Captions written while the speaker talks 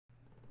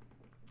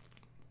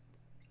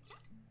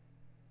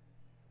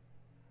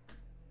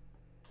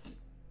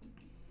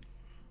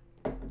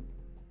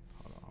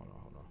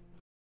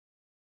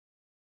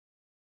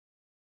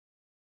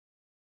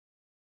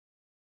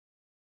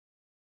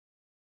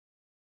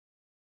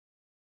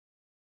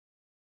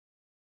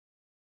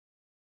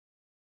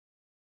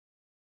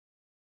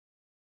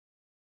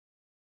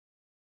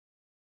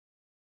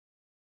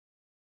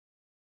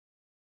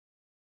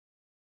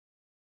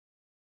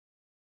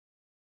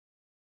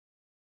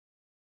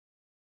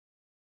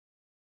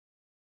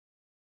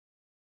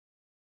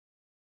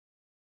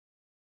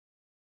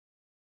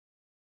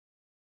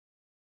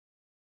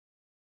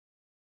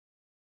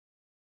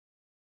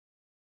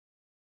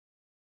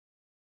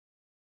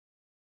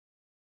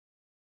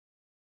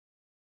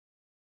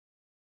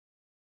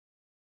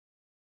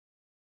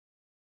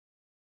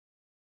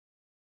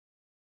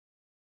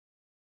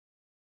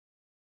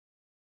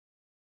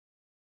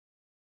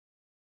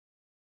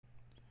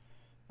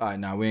All right,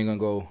 now we ain't gonna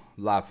go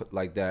live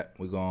like that.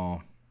 We're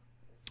gonna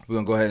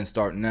go ahead and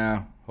start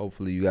now.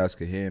 Hopefully you guys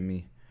can hear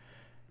me.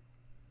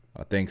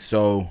 I think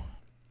so.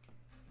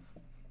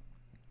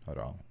 Hold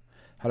on.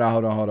 Hold on.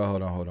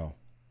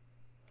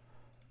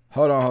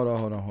 All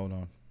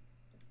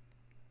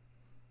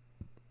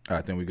right,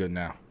 I think we're good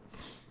now.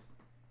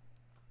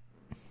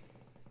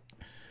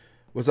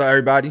 What's up,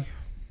 everybody?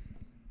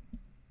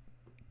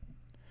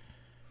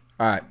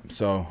 All right,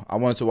 so I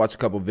wanted to watch a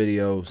couple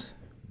videos,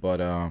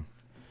 but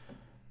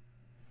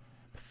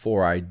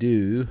before I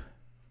do,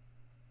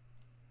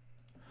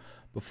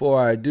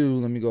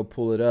 let me go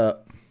pull it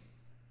up.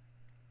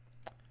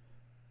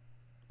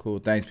 Cool,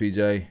 thanks,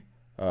 PJ.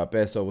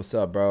 Peso, what's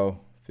up, bro?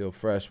 Feel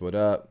fresh, what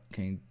up?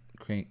 King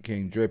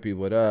Drippy,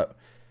 what up?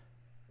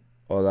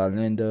 Hola,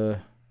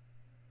 Linda.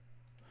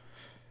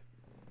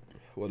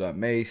 What up,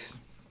 Mace?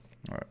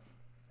 All right.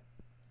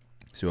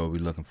 See what we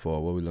looking for.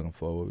 Hold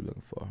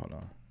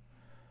on.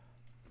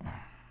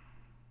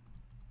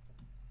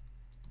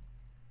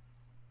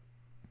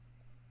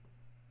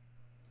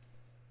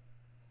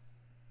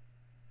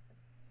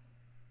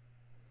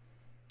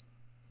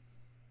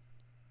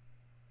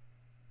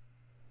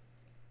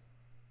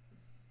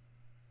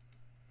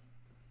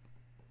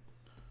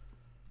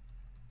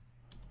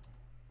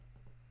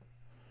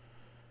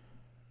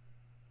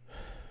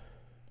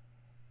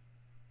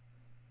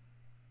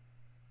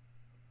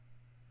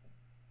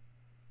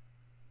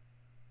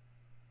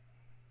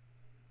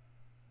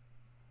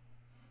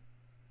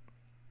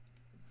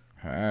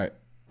 All right,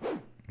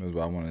 that's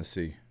what I want to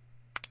see.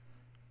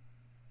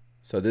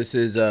 So this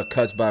is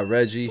Cuts by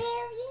Reggie.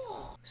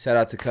 Shout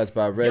out to Cuts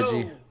by Reggie.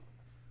 Yo,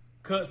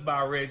 Cuts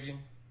by Reggie.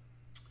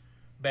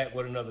 Back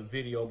with another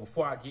video.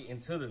 Before I get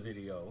into the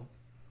video,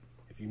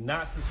 if you're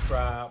not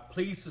subscribed,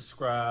 please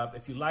subscribe.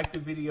 If you like the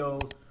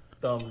videos,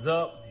 thumbs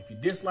up. If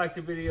you dislike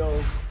the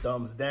videos,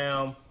 thumbs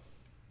down.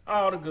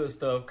 All the good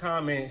stuff.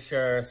 Comment,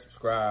 share,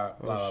 subscribe,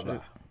 blah, blah,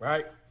 blah.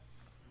 Right?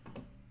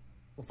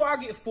 Before I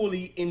get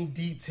fully in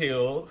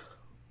detail,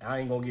 I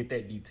ain't gonna get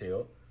that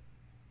detailed.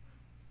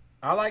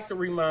 I like to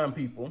remind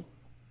people,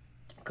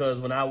 because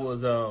when I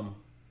was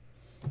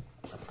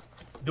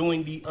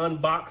doing the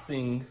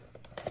unboxing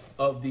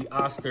of the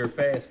Oster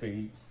fast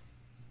feeds,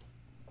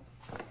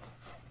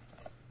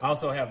 I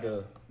also have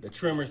the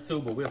trimmers too,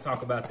 but we'll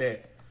talk about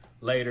that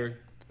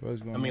later.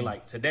 I mean,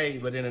 like today,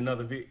 but in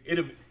another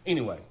video.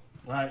 Anyway,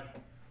 right?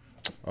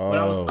 Oh. When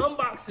I was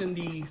unboxing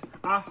the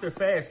Oster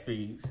fast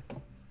feeds,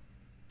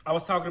 I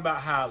was talking about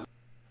how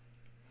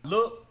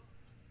look.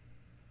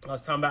 I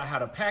was talking about how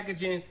the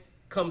packaging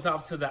comes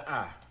off to the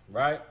eye,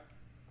 right?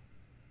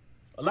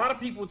 A lot of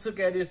people took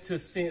at this to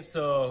sense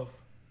of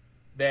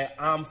that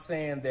I'm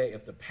saying that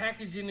if the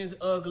packaging is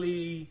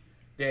ugly,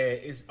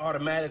 that it's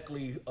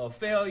automatically a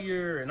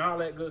failure and all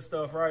that good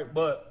stuff, right?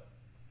 But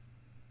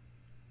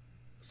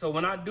so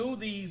when I do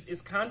these,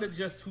 it's kind of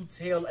just to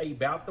tell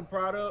about the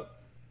product,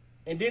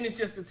 and then it's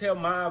just to tell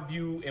my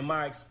view and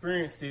my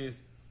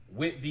experiences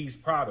with these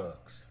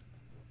products.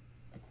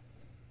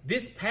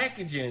 This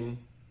packaging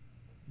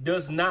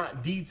does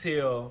not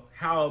detail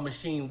how a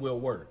machine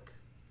will work.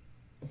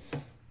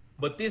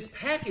 But this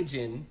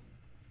packaging,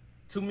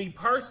 to me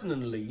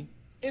personally,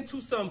 and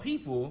to some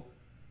people,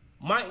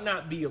 might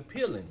not be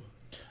appealing.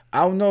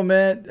 I don't know,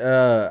 man.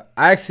 Y'all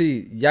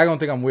gonna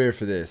think I'm weird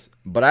for this,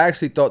 but I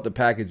actually thought the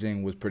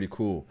packaging was pretty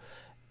cool.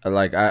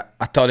 Like, I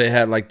thought it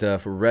had like the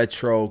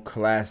retro,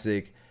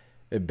 classic,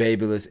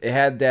 babyless. It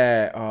had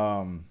that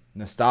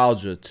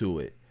nostalgia to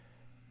it.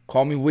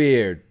 Call me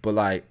weird, but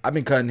like I've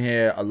been cutting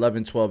hair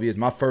 11, 12 years.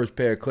 My first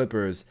pair of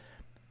clippers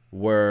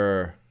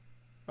were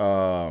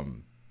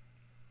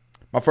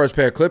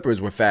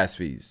fast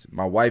fees.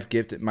 My wife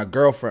gifted my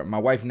girlfriend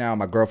at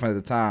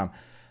the time,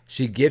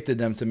 she gifted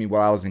them to me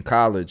while I was in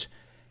college.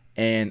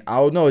 And I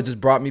don't know, it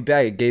just brought me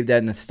back. It gave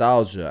that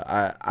nostalgia.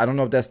 I don't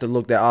know if that's the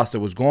look that Oster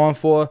was going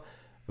for,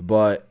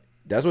 but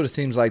that's what it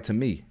seems like to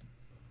me.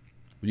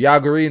 Y'all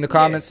agree in the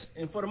comments?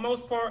 Yes. And for the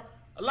most part,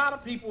 a lot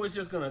of people is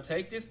just gonna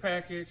take this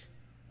package,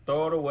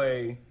 throw it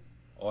away,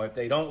 or if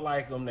they don't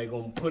like them, they're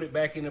going to put it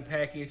back in the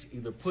package,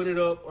 either put it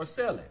up or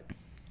sell it.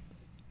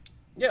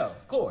 Yeah,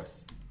 of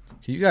course.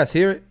 Can you guys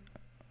hear it?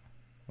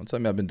 Don't tell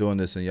me I've been doing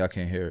this and y'all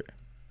can't hear it.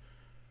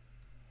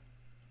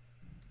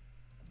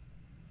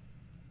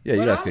 Yeah,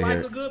 you guys can hear it.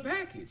 I like a good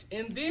package.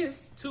 And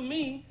this, to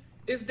me,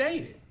 is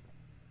dated.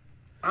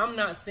 I'm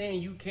not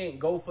saying you can't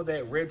go for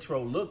that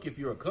retro look if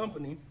you're a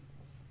company.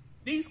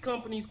 These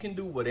companies can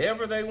do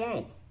whatever they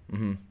want.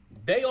 Mm-hmm.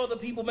 They are the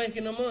people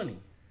making the money.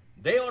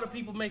 They are the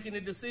people making the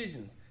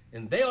decisions,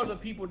 and they are the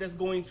people that's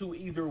going to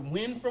either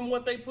win from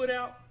what they put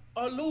out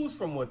or lose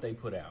from what they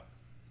put out.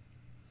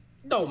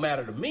 Don't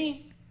matter to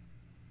me,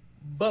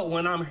 but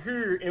when I'm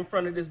here in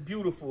front of this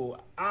beautiful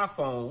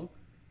iPhone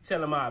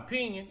telling my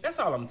opinion, that's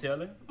all I'm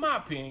telling, my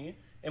opinion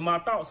and my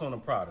thoughts on the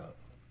product.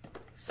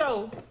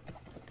 So,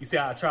 you see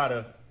how I try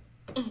to,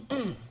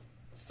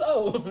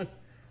 so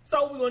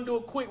we're going to do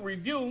a quick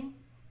review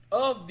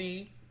of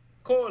the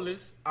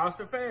cordless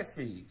Oster fast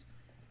feeds.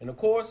 And of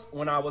course,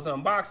 when I was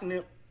unboxing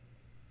it,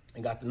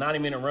 and got the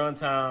 90-minute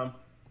runtime,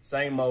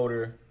 same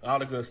motor, all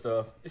the good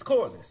stuff. It's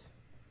cordless,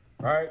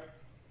 right?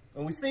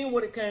 And we seen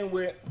what it came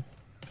with,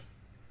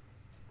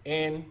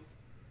 and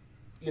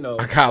you know,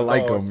 I kind of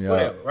like them, y'all.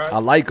 Whatever, right? I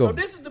like them. So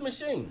this is the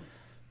machine.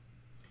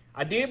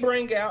 I did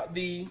bring out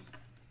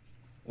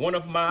one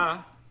of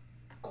my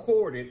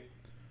corded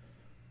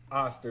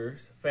Osters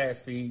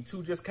fast feed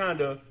to just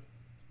kind of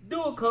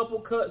do a couple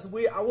cuts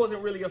with. I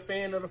wasn't really a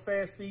fan of the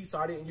fast feed, so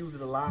I didn't use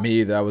it a lot.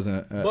 Me either. I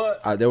wasn't.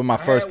 But they were my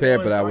first pair,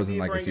 but so I wasn't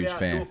like a huge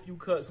fan. Do a few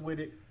cuts with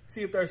it,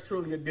 see if there's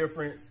truly a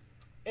difference,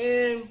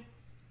 and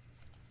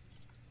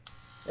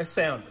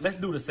let's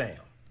do the sound.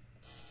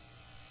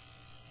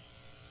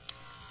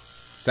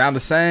 Sound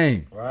the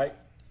same. Right?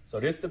 So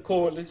this the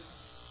cordless.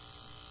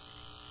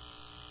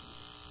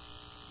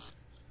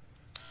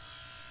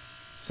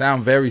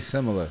 Sound very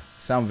similar.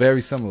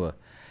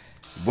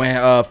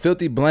 When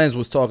Filthy Blends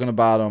was talking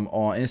about them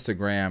on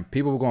Instagram,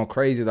 people were going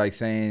crazy, like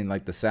saying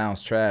like the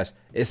sound's trash.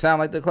 It sound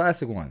like the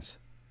classic ones.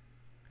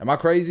 Am I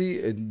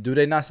crazy? Do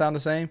they not sound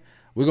the same?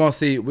 We're gonna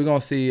see.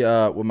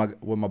 With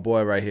my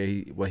boy right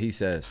here, what he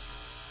says.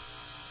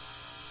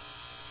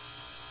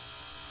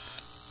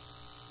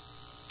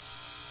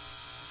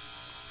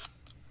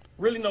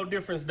 Really no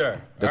difference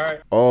there. All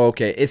right. Oh,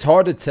 okay. It's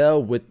hard to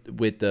tell with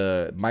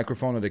the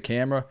microphone or the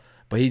camera,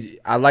 but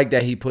I like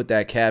that he put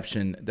that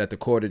caption that the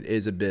corded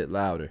is a bit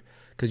louder,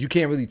 because you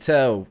can't really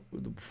tell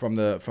from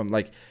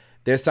like,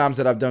 there's times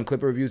that I've done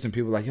clipper reviews and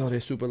people are like, yo, they're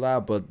super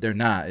loud, but they're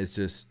not. It's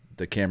just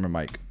the camera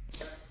mic.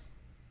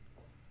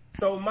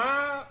 So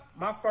my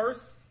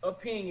first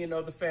opinion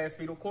of the fast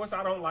feed, of course,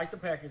 I don't like the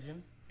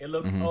packaging. It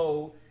looks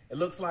old. It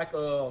looks like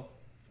a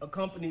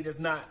company that's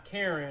not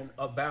caring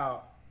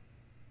about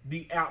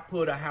the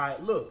output of how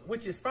it looks,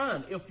 which is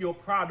fine if your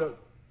product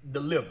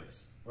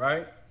delivers,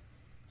 right?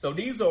 So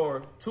these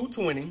are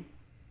 220.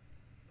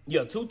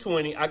 Yeah,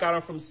 220. I got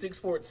them from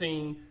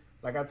 614.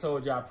 Like I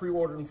told you, I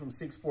pre-ordered them from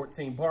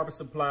 614 Barber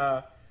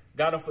Supply.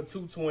 Got them for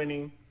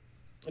 220.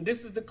 And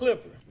this is the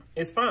clipper.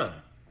 It's fine.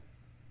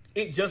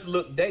 It just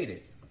looked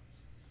dated.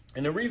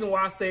 And the reason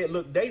why I say it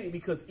looked dated,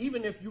 because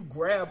even if you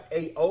grab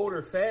a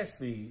older fast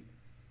feed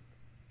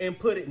and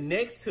put it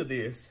next to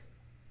this,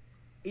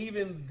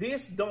 even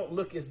this don't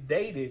look as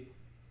dated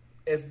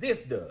as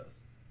this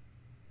does.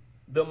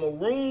 The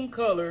maroon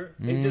color,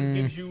 it just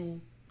gives you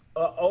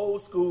an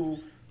old school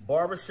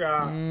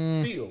barbershop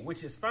feel,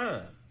 which is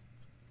fine.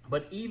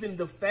 But even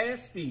the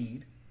fast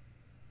feed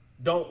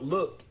don't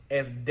look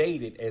as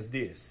dated as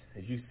this.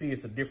 As you see,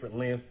 it's a different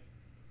length,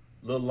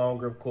 a little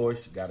longer, of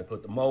course. You got to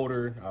put the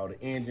motor, all the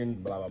engine,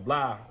 blah, blah,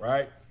 blah,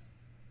 right?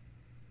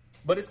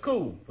 But it's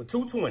cool for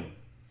 $220.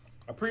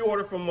 I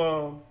pre-ordered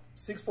from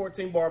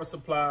 614 Barber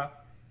Supply.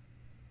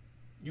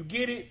 You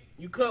get it,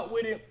 you cut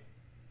with it,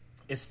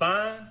 it's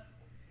fine.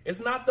 It's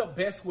not the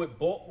best with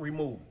bulk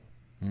removal.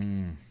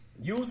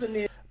 Using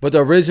it. But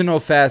the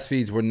original fast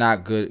feeds were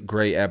not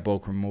great at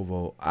bulk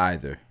removal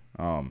either.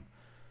 I'm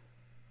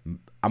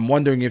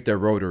wondering if they're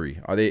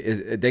rotary. Are they?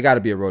 They got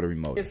to be a rotary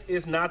motor.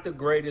 It's not the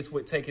greatest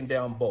with taking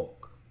down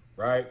bulk,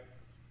 right?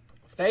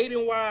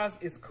 Fading wise,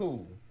 it's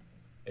cool.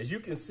 As you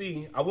can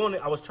see, I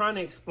was trying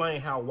to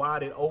explain how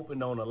wide it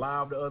opened on the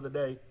live the other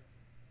day.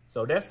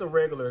 So that's a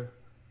regular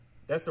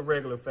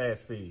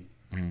fast feed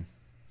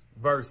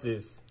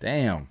versus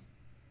damn.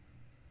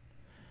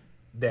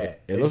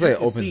 That it looks like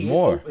it opens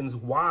more. It opens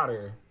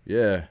wider.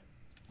 Yeah.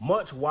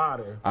 Much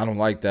wider. I don't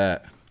like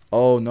that.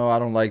 Oh no, I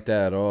don't like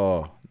that at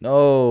all.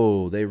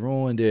 No, they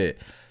ruined it.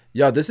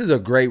 Yo, this is a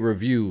great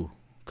review.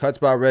 Cuts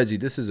by Reggie.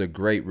 This is a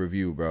great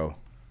review, bro.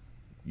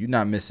 You're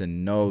not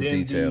missing no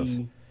details.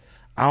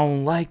 I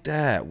don't like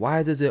that.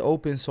 Why does it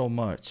open so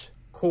much?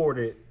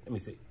 Corded, let me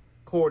see.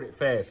 Corded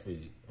fast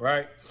feed,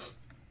 right?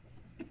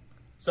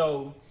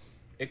 So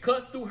it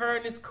cuts through her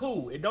and it's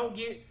cool. It don't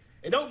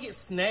get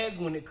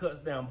snagged when it cuts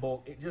down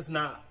bulk. It's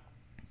not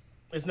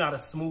a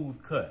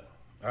smooth cut.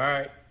 All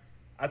right.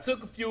 I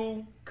took a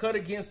few, cut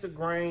against the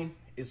grain.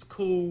 It's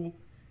cool.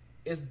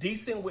 It's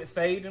decent with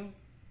fading.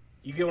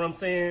 You get what I'm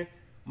saying?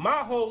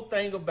 My whole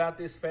thing about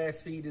this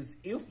fast feed is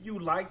if you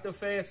like the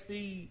fast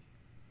feed,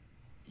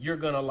 you're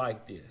gonna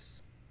like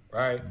this,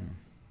 right?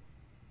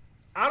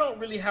 I don't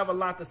really have a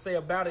lot to say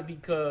about it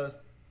because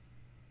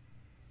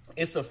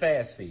it's a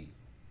fast feed.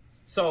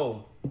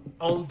 So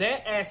on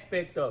that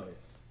aspect of it,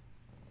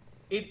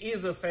 it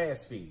is a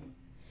fast feed.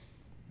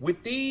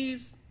 With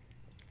these,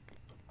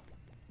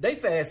 they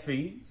fast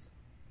feeds.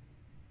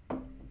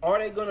 Are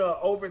they gonna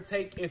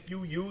overtake if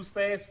you use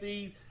fast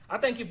feeds? I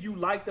think if you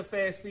like the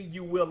fast feed,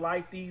 you will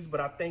like these, but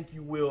I think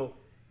you will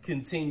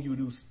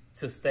continue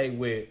to stay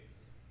with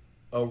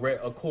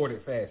a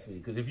corded fast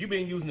feed. Because if you've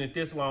been using it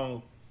this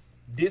long,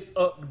 this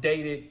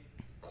updated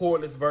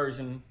cordless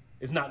version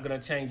is not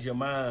gonna change your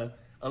mind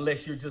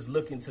unless you're just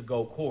looking to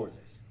go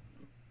cordless.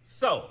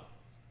 So,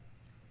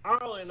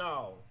 all in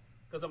all,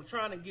 because I'm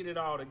trying to get it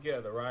all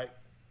together, right?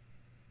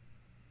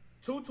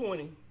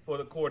 $220 for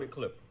the corded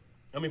clipper.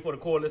 I mean, for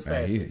the cordless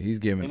fast feed. He's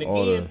giving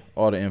again,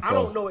 all the info. I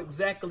don't know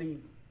exactly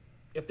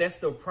if that's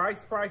the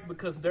price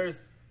because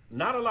there's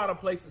not a lot of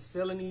places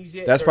selling these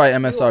yet. That's probably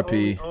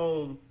MSRP.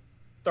 On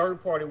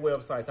third-party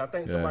websites. I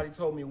think somebody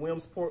told me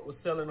Williamsport was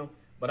selling them,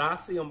 but I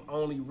see them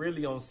only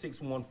really on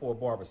 614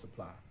 Barber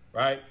Supply,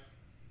 right?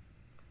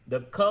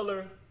 The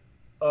color,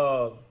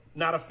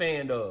 not a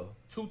fan of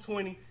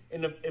 220,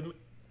 and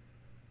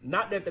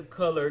not that the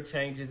color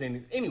changes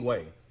in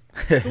anyway.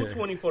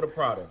 220 for the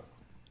product,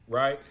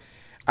 right?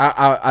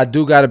 I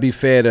do got to be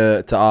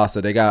fair to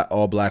Asa. They got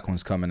all black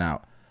ones coming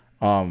out.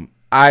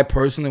 I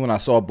personally, when I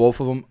saw both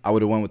of them, I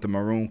would have went with the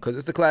maroon because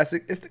it's the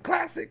classic. It's the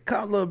classic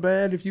color,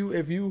 man. If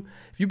you've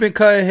been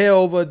cutting hair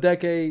over a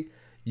decade,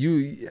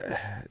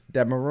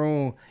 that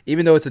maroon,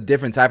 even though it's a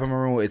different type of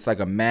maroon, it's like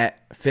a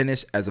matte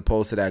finish as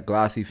opposed to that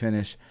glossy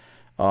finish.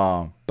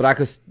 But I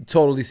could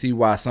totally see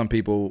why some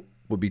people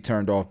would be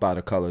turned off by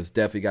the colors.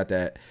 Definitely got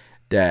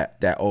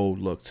that old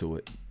look to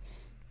it.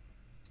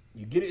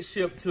 You get it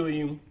shipped to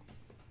you.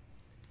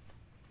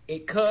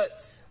 It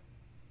cuts.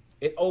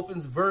 It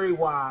opens very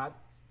wide.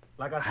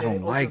 Like I said,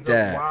 it opens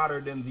up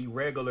wider than the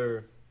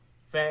regular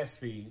fast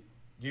feed.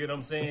 You know what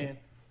I'm saying?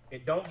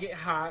 It don't get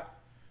hot.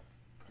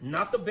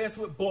 Not the best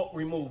with bulk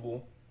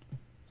removal.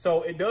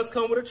 So it does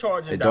come with a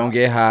charging dock. It don't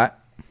get hot.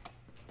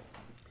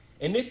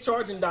 And this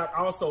charging dock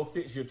also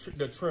fits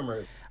the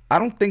trimmer. I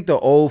don't think the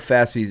old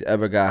fast feeds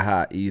ever got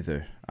hot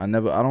either. I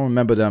don't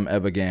remember them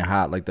ever getting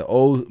hot. Like the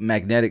old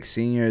magnetic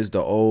seniors,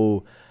 the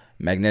old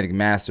magnetic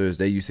masters,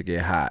 they used to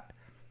get hot.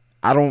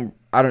 I don't,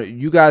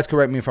 you guys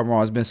correct me if I'm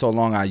wrong. It's been so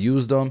long I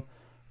used them.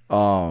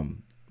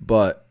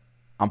 But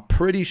I'm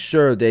pretty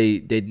sure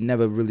they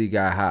never really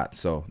got hot.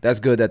 So that's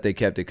good that they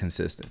kept it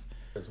consistent.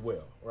 As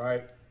well,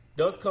 right?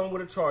 Does come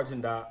with a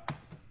charging dock.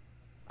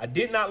 I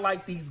did not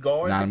like these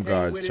guards. Nah, them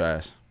guards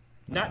trash.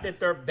 Not that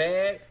they're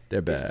bad.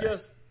 They're bad. It's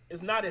just,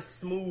 it's not as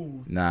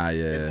smooth. Nah,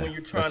 yeah. As when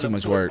you're trying That's too to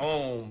much put work.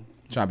 On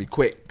trying to be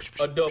quick.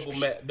 A double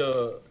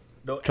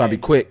trying to be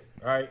quick.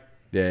 Right?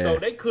 Yeah. So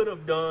they could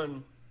have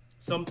done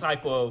some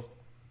type of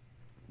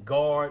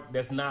guard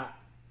that's not,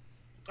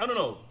 I don't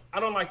know. I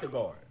don't like the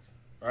guards.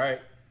 All right?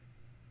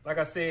 Like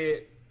I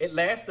said, it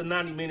lasts the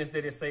 90 minutes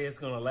that it say it's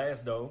going to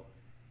last, though.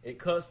 It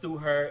cuts through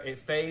her. It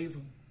fades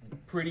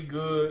pretty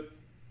good.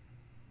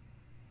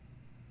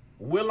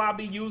 Will I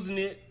be using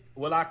it?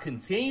 Will I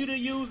continue to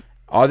use it?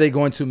 Are they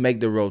going to make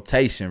the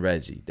rotation,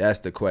 Reggie?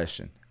 That's the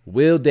question.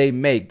 Will they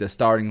make the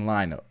starting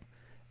lineup?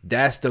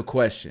 That's the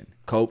question,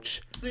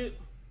 Coach.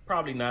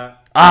 Probably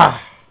not. I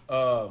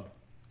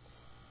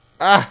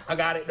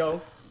got it,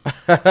 though.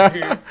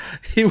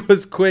 He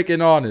was quick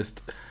and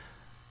honest.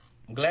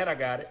 I'm glad I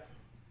got it,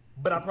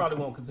 but I probably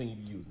won't continue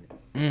to use it.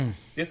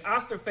 This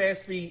Oster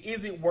fast feed,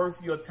 is it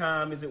worth your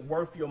time? Is it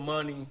worth your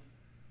money?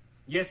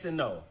 Yes and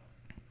no.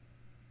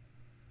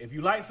 If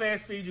you like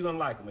fast feed, you're going to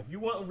like them. If you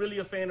weren't really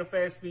a fan of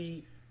fast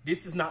feed,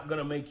 this is not going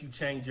to make you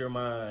change your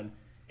mind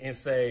and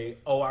say,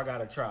 oh, I got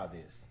to try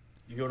this.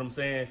 You get what I'm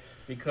saying?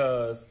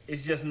 Because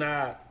it's just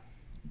not,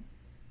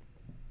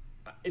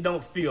 it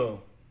don't feel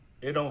right.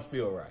 It don't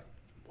feel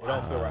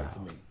right to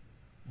me.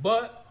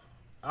 But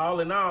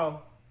all in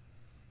all,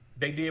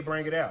 they did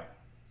bring it out.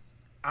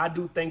 I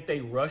do think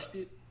they rushed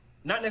it.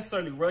 Not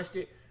necessarily rushed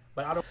it,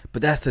 but I don't.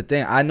 But that's the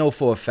thing. I know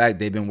for a fact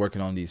they've been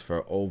working on these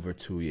for over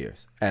 2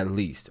 years. At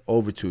least.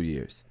 Over 2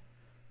 years.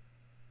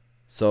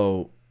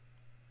 So,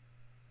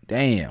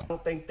 damn. I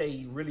don't think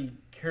they really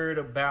cared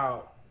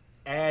about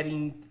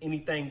adding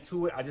anything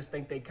to it. I just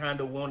think they kind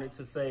of wanted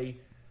to say,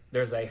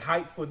 there's a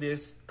hype for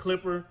this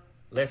clipper.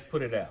 Let's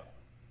put it out.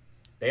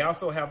 They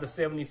also have the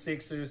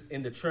 76ers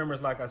and the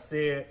trimmers, like I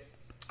said.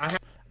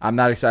 I'm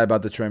not excited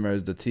about the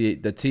trimmers, the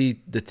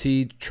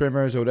T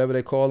trimmers or whatever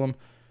they call them.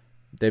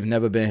 They've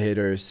never been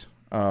hitters.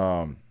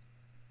 The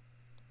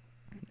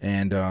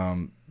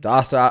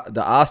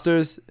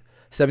Osters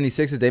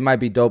 76ers, they might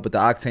be dope, but the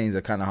Octanes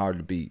are kind of hard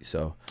to beat.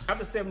 So I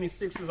have the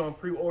 76ers on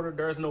pre-order.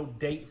 There's no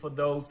date for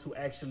those to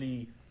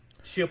actually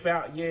ship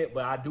out yet,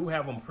 but I do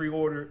have them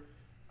pre-ordered.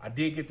 I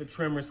did get the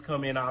trimmers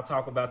come in. I'll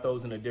talk about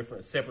those in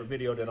a separate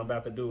video that I'm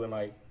about to do in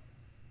like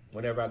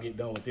whenever I get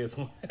done with this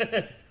one.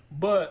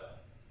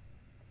 But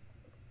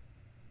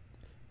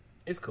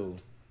it's cool.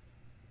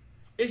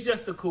 It's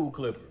just a cool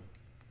clipper.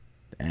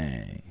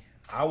 Dang.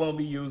 I won't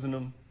be using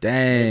them.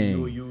 Dang. Maybe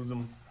you'll use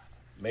them.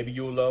 Maybe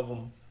you'll love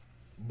them.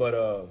 But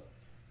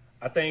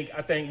I think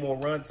more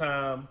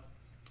runtime.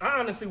 I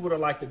honestly would have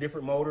liked a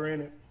different motor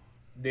in it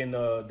than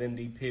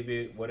the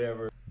pivot,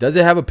 whatever. Does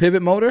it have a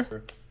pivot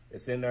motor?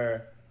 It's in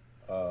there.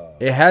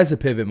 It has a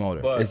pivot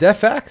motor. Is that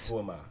facts? Who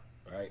am I?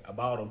 Right? I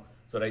bought them.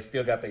 So they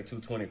still got their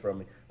 220 from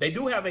me. They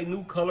do have a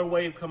new color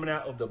wave coming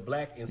out of the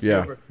black and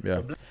silver.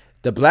 Yeah.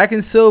 The black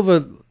and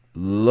silver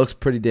looks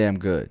pretty damn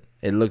good.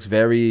 It looks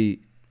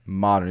very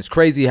modern. It's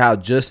crazy how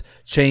just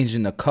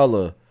changing the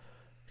color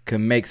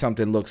can make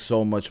something look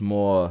so much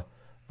more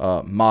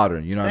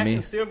modern. You know what I mean?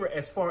 Black and silver,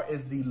 as far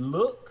as the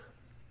look,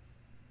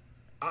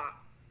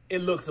 it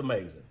looks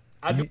amazing.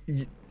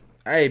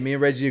 Hey, me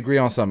and Reggie agree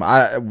on something.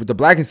 The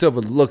black and silver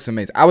looks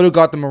amazing. I would have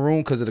got the maroon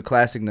because of the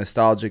classic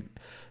nostalgic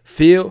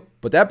feel,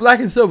 but that black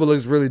and silver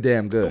looks really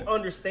damn good. I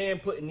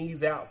understand putting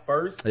these out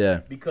first,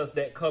 because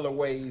that color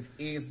wave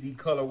is the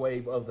color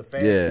wave of the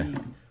fast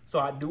feeds. So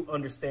I do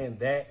understand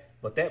that.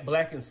 But that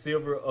black and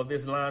silver of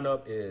this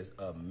lineup is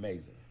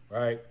amazing,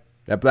 right?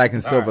 That black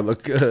and silver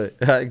look good.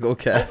 Go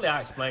cat. Hopefully I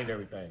explained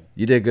everything.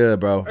 You did good,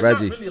 bro. There's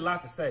Reggie. not really a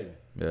lot to say.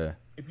 Yeah.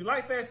 If you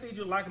like fast feed,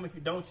 you'll like them. If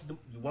you don't,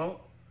 you won't.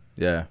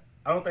 Yeah.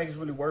 I don't think it's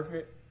really worth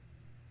it.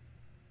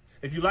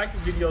 If you like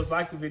the videos,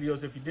 like the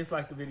videos. If you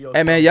dislike the videos,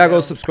 hey man, y'all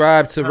go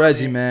subscribe to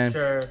Reggie, man.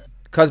 Sure.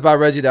 Cuts by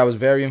Reggie, that was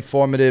very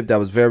informative. That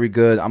was very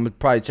good. I'm gonna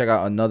probably check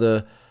out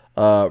another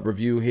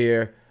review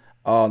here.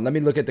 Let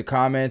me look at the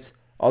comments.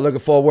 Oh, look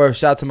at Forward.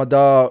 Shout out to my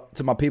dog,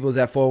 to my peoples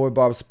at Forward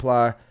Barber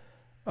Supply.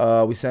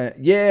 We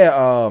sent,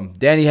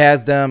 Danny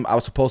has them. I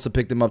was supposed to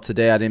pick them up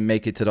today. I didn't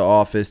make it to the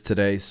office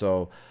today,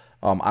 so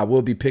I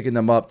will be picking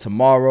them up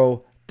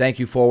tomorrow. Thank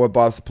you, Forward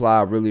Barber Supply.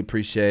 I really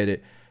appreciate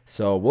it.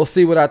 So we'll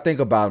see what I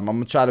think about them. I'm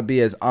gonna try to be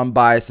as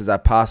unbiased as I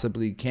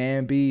possibly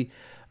can be.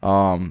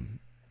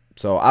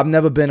 So I've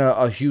never been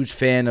a huge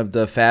fan of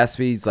the fast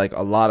feeds like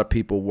a lot of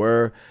people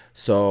were.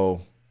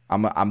 So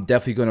I'm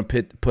definitely gonna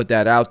put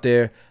that out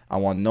there. I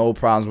want no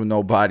problems with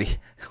nobody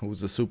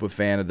who's a super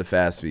fan of the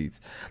fast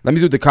feeds. Let me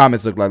see what the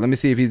comments look like. Let me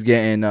see if he's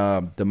getting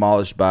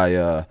demolished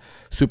by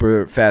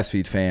super fast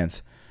feed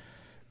fans.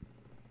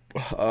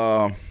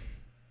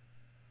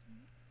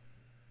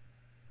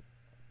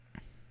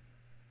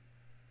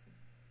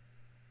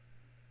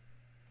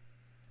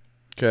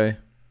 Okay.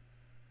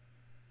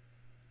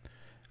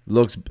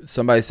 Looks.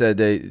 Somebody said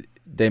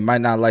they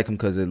might not like him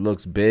because it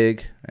looks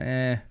big.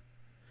 I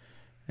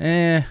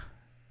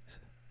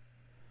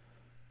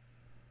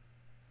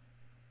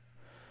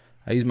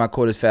use my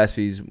cordless fast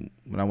feeds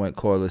when I went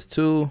cordless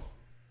too.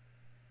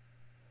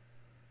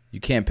 You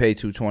can't pay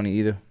 $220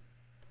 either,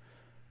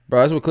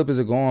 bro. That's what clippers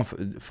are going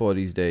for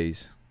these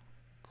days.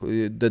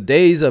 The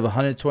days of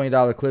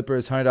 $120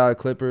 clippers, $100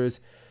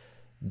 clippers,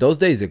 those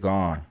days are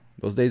gone.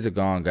 Those days are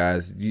gone,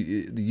 guys.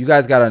 You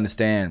guys gotta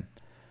understand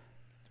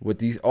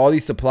with all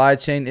these supply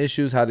chain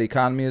issues, how the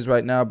economy is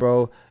right now,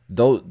 bro.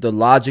 The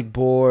logic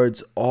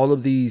boards, all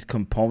of these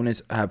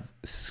components have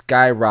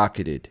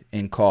skyrocketed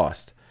in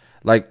cost.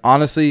 Like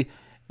honestly,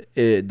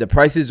 the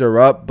prices are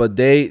up, but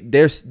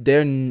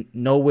they're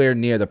nowhere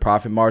near the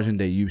profit margin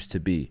they used to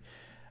be.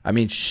 I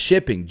mean,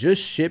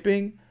 just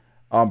shipping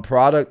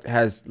product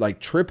has like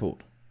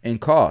tripled in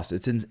cost.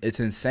 It's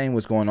insane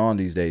what's going on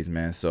these days,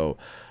 man. So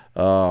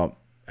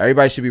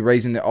everybody should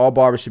be all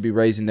barbers should be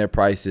raising their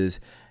prices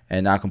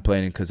and not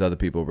complaining because other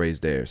people raise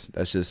theirs.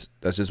 That's just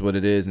what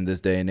it is in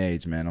this day and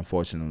age, man,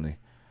 unfortunately.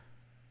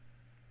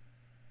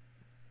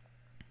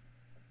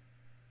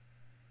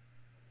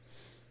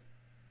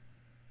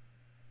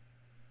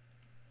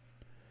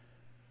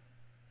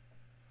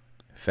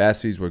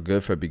 Fast feeds were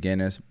good for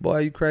beginners. Boy,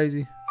 are you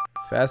crazy?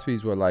 Fast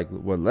feeds were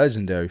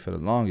legendary for the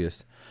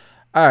longest.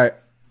 All right,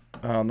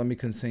 let me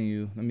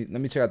continue. Let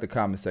me check out the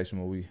comment section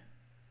where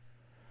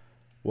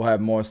we'll have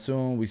more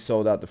soon. We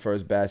sold out the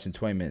first batch in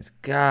 20 minutes.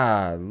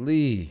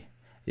 Golly,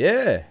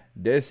 yeah.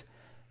 There's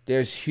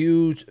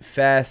huge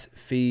fast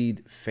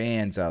feed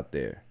fans out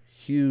there.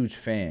 Huge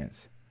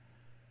fans,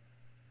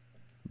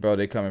 bro.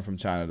 They coming from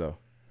China though.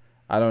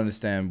 I don't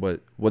understand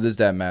what does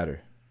that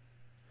matter.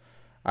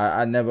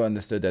 I never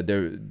understood that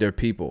they're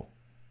people.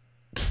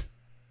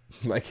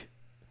 Like,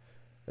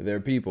 they're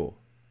people.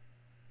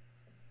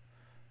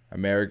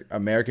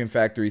 American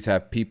factories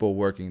have people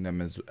working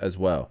them as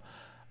well.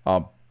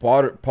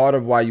 Part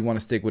of why you want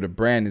to stick with a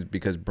brand is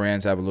because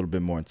brands have a little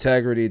bit more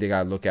integrity. They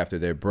gotta look after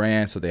their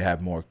brand, so they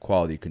have more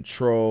quality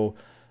control.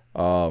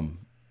 But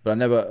I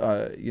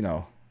never,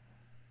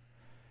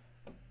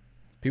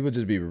 people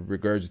just be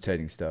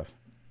regurgitating stuff.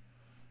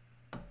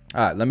 All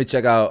right, let me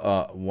check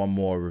out one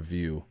more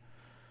review.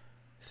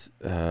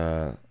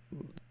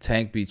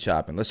 Tank be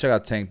chopping. Let's check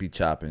out Tank be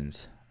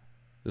choppings.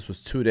 This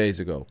was 2 days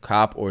ago.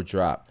 Cop or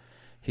drop.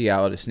 He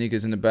out with the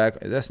sneakers in the back.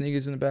 Is that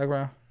sneakers in the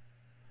background?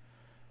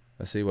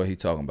 Let's see what he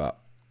talking about.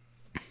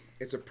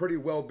 It's a pretty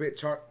well bit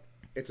chart.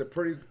 It's a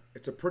pretty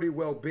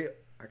well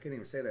bit. I can't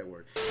even say that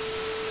word.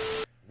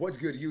 What's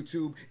good,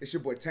 YouTube? It's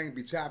your boy Tank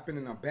be chopping,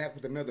 and I'm back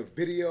with another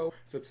video.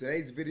 So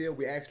today's video,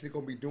 we're actually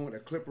gonna be doing a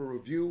clipper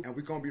review, and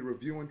we're gonna be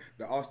reviewing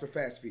the Oster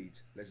Fast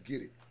Feeds. Let's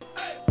get it.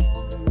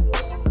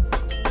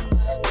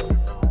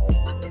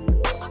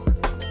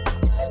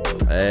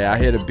 Hey, I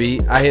hear the beat.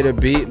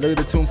 Look at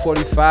the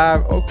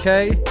 245.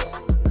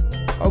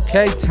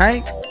 Okay,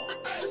 Tank.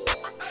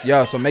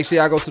 Yo, so make sure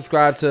y'all go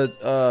subscribe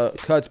to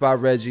Cuts by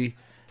Reggie.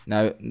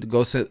 Now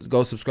go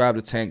subscribe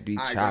to Tank be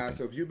chopping. Guys,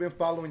 so if you've been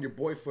following your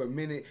boy for a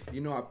minute,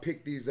 you know I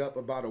picked these up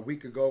about a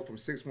week ago from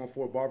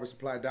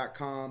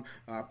 614barbersupply.com.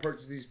 I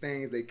purchased these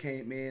things. They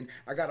came in.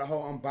 I got a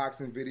whole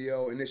unboxing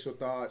video, initial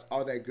thoughts,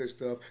 all that good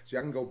stuff. So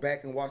y'all can go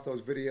back and watch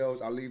those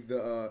videos. I'll leave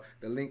the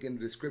link in the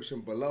description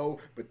below.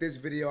 But this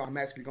video, I'm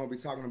actually going to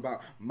be talking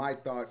about my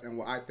thoughts and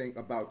what I think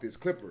about this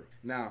clipper.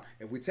 Now,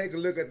 if we take a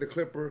look at the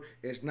clipper,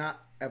 it's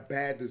not a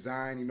bad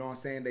design, you know what I'm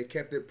saying? They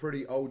kept it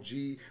pretty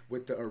OG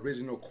with the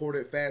original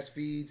corded fast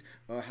feeds.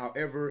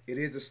 However, it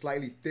is a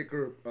slightly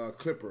thicker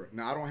clipper.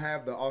 Now, I don't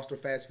have the Oster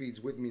fast feeds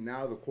with me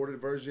now, the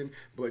corded version,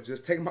 but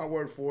just take my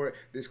word for it,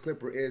 this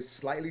clipper is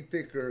slightly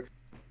thicker.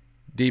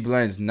 D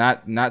blends,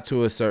 not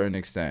to a certain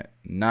extent,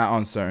 not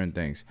on certain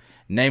things.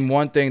 Name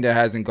one thing that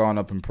hasn't gone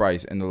up in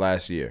price in the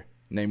last year.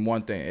 Name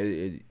one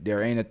thing.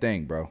 There ain't a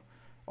thing, bro.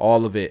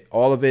 All of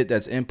it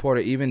that's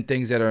imported, even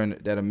things that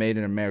are made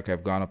in America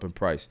have gone up in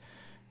price.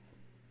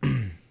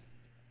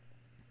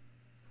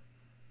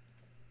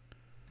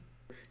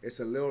 It's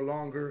a little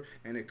longer,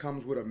 and it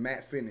comes with a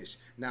matte finish.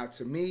 Now,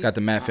 to me, Got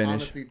the matte I finish.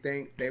 honestly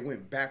think they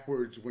went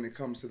backwards when it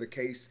comes to the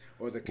case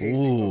or the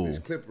casing of this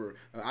Ooh. clipper.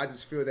 I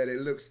just feel that it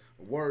looks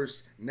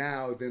worse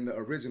now than the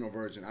original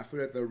version. I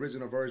feel that the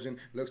original version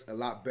looks a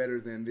lot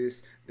better than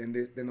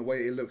the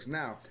way it looks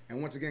now.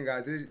 And once again,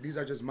 guys, these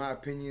are just my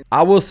opinions.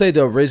 I will say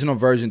the original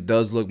version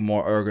does look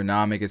more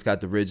ergonomic. It's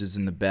got the ridges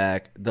in the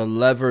back. The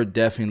lever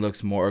definitely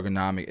looks more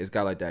ergonomic. It's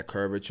got like that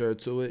curvature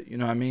to it. You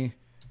know what I mean?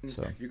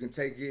 So. You can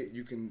take it,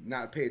 you can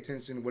not pay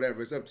attention,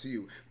 whatever, it's up to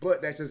you.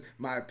 But that's just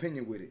my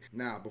opinion with it.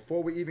 Now,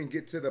 before we even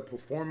get to the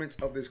performance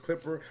of this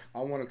clipper,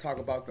 I want to talk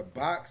about the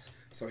box.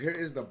 So here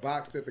is the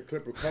box that the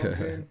clipper comes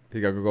in.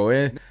 Think I could go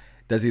in?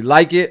 Does he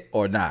like it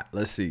or not?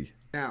 Let's see.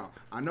 Now,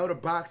 I know the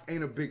box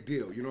ain't a big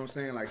deal. You know what I'm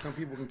saying? Like, some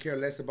people can care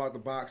less about the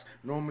box.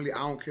 Normally,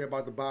 I don't care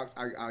about the box.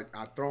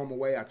 I throw them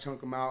away. I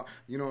chunk them out.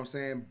 You know what I'm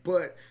saying?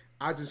 But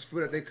I just feel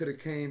that they could have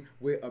came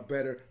with a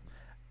better.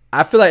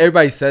 I feel like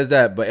everybody says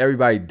that, but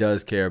everybody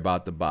does care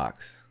about the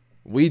box.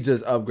 We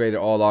just upgraded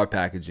all our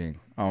packaging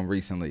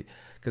recently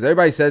because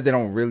everybody says they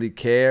don't really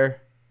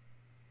care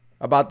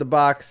about the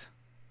box,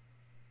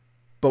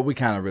 but we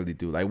kind of really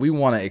do. Like, we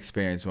want to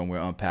experience when we're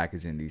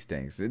unpackaging these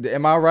things.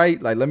 Am I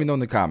right? Like, let me know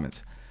in the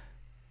comments.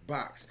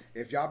 Box.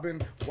 If y'all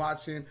been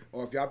watching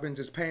or if y'all been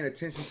just paying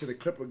attention to the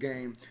clipper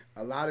game,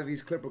 a lot of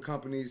these clipper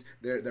companies,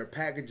 their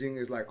packaging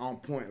is like on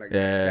point. Like,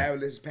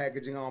 Fabulous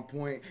packaging on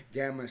point.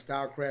 Gamma and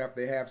Stylecraft,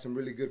 they have some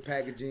really good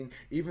packaging.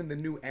 Even the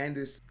new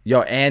Andis.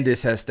 Yo,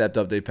 Andis has stepped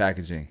up their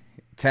packaging.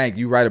 Tank,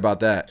 you right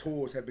about that.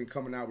 Tools have been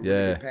coming out with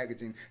really good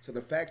packaging. So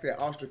the fact that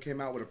Austria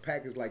came out with a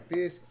package like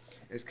this,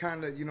 it's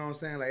kind of, you know what I'm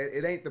saying? Like,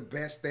 it ain't the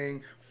best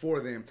thing for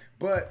them.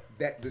 But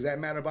does that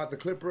matter about the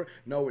clipper?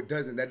 No, it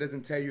doesn't. That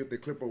doesn't tell you if the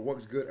clipper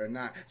works good or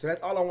not. So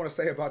that's all I want to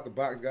say about the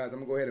box, guys. I'm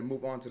going to go ahead and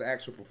move on to the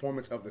actual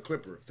performance of the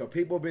clipper. So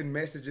people have been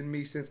messaging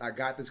me since I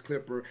got this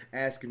clipper,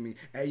 asking me,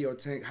 hey, yo,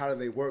 Tank, how do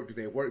they work? Do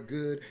they work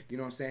good? You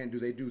know what I'm saying? Do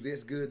they do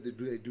this good? Do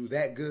they do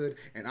that good?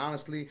 And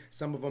honestly,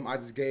 some of them I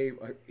just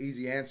gave an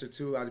easy answer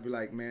to. I'd be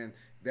like, man,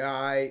 they're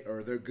all right,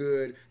 or they're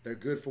good. They're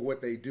good for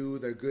what they do.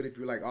 They're good if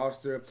you like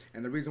Oster.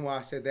 And the reason why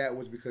I said that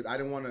was because I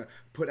didn't want to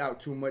put out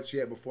too much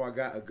yet before I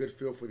got a good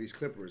feel for these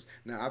clippers.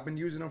 Now, I've been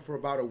using them for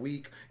about a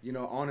week, you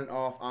know, on and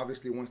off.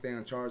 Obviously, once they're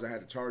on charge, I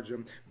had to charge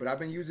them. But I've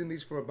been using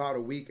these for about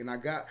a week, and I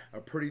got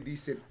a pretty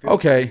decent feel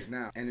for these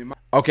now. And in my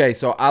okay,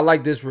 so I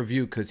like this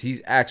review because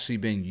he's actually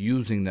been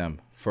using them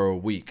for a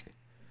week.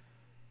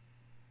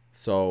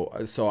 So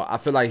I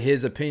feel like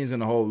his opinion is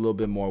going to hold a little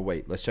bit more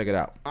weight. Let's check it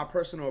out. My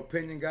personal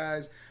opinion,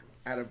 guys,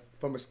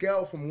 from a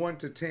scale from 1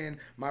 to 10,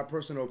 my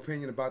personal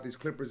opinion about these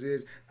clippers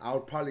is I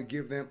would probably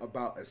give them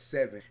about a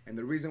 7. And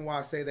the reason why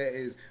I say that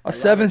is a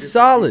 7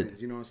 solid.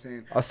 Reasons, you know what I'm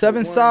saying? A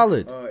 7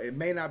 solid. It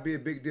may not be a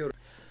big deal.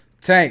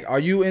 Tank, are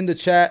you in the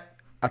chat?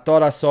 I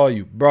thought I saw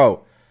you,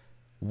 bro.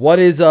 What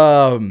is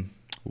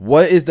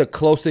the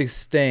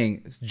closest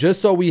thing?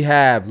 Just so we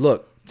have,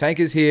 look, Tank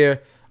is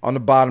here on the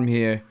bottom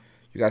here.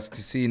 You guys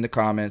can see in the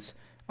comments.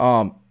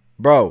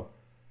 Bro,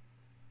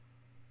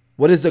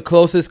 what is the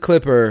closest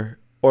clipper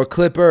or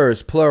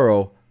clippers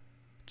plural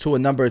to a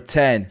number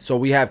 10 so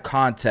we have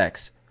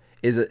context?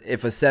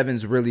 If a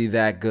 7's really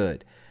that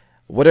good?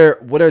 What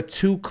are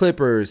 2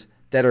 clippers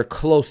that are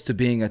close to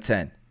being a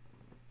 10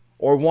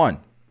 or 1?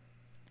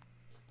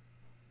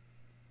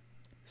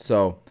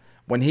 So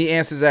when he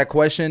answers that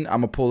question,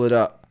 I'm gonna pull it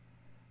up.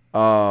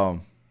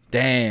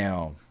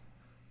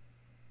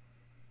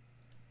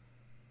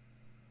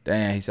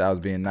 Damn, he said I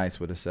was being nice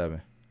with a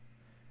 7.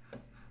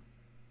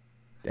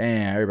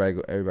 Damn,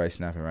 everybody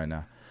snapping right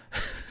now.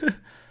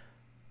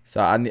 So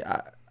I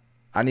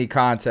need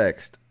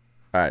context.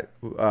 All right,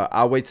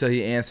 I'll wait till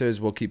he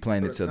answers. We'll keep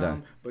playing it till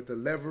then. But the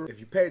lever,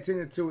 if you pay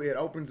attention to it, it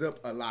opens up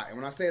a lot. And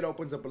when I say it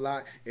opens up a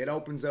lot, it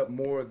opens up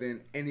more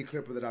than any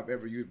clipper that I've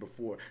ever used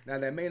before. Now,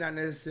 that may not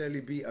necessarily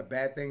be a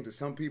bad thing to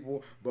some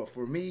people, but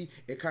for me,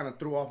 it kind of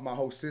threw off my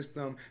whole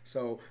system.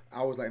 So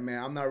I was like,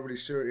 man, I'm not really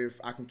sure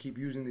if I can keep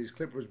using these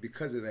clippers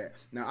because of that.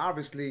 Now,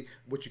 obviously,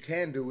 what you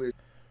can do is...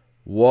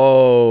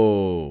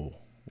 Whoa.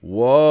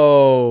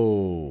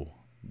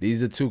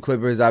 These are 2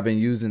 clippers I've been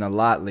using a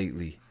lot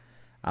lately.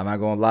 I'm not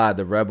going to lie.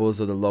 The Rebels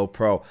or the Low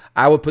Pro.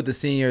 I would put the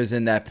Seniors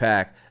in that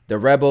pack. The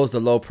Rebels, the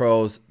Low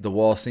Pros, the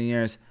Wall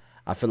Seniors,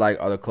 I feel like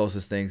are the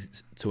closest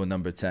things to a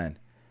number 10.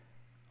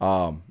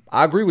 I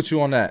agree with you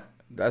on that.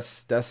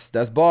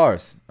 That's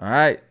bars. All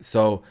right.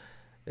 So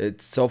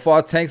so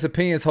far Tank's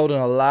opinion is holding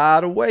a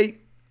lot of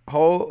weight.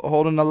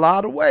 Holding a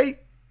lot of weight.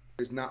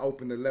 It's not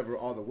open the lever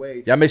all the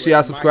way. Y'all make sure But y'all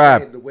in my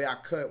subscribe. head, the way I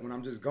cut when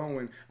I'm just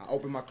going, I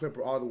open my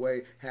clipper all the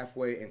way,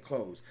 halfway, and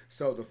close.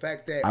 So the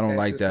fact that I don't that's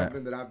like just that.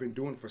 something that I've been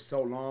doing for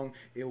so long,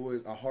 it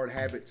was a hard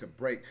habit to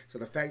break. So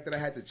the fact that I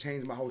had to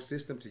change my whole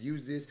system to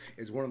use this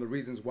is one of the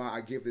reasons why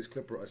I give this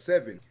clipper a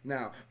 7.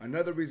 Now,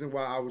 another reason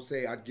why I would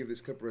say I'd give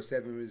this clipper a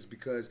 7 is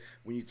because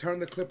when you turn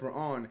the clipper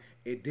on,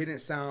 it didn't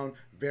sound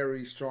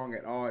very strong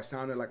at all. It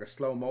sounded like a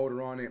slow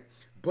motor on it,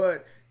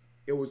 but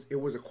it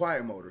was a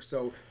quiet motor.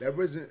 So that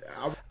wasn't.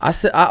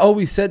 I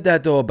always said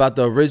that though about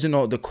the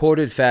original, the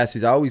corded fast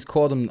feeds. I always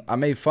called them. I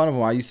made fun of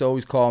them. I used to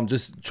always call them,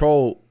 just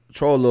troll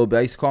a little bit.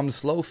 I used to call them the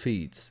slow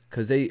feeds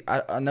because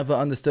I never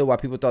understood why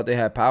people thought they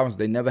had power.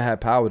 They never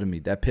had power to me.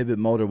 That pivot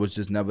motor was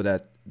just never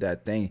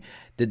that thing.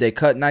 Did they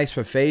cut nice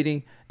for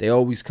fading? They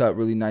always cut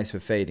really nice for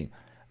fading.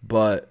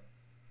 But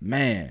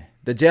man,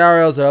 the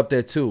JRLs are up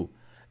there too.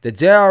 The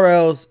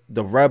JRLs,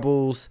 the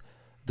Rebels,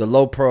 the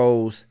Low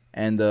Pros,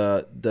 and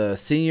the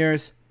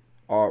Seniors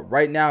are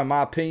right now, in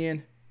my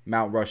opinion,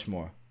 Mount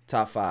Rushmore,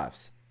 top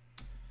 5s.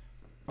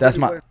 That's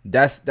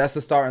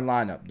the starting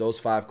lineup. Those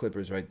 5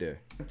 clippers right there.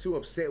 I'm too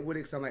upset with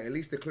it, so I'm like, at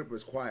least the clipper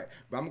is quiet.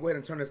 But I'm gonna go ahead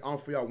and turn this on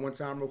for y'all one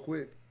time real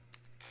quick.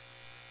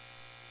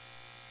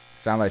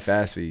 Sound like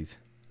fast feeds.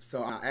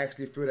 So I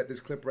actually feel that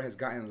this clipper has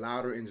gotten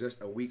louder in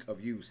just a week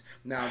of use.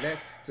 Now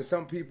that's, to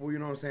some people, you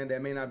know what I'm saying,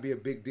 that may not be a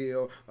big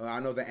deal.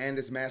 I know the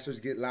Andis Masters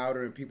get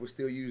louder and people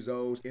still use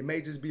those. It may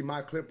just be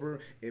my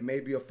clipper. It may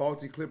be a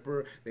faulty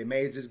clipper. They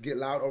may just get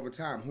loud over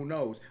time. Who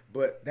knows?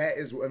 But that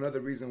is another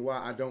reason why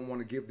I don't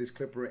want to give this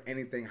clipper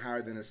anything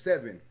higher than a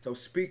 7. So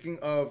speaking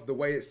of the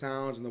way it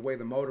sounds and the way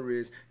the motor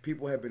is,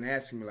 people have been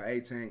asking me like,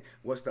 hey Tank,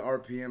 what's the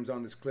RPMs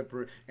on this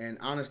clipper? And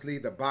honestly,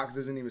 the box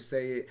doesn't even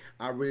say it.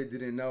 I really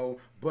didn't know,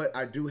 but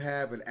I do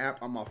have an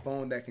app on my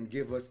phone that can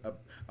give us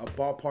a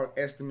ballpark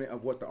estimate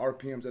of what the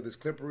RPMs of this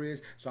clipper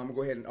is. So I'm gonna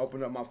go ahead and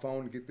open up my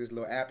phone and get this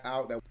little app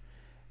out.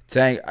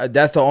 Tank,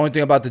 that's the only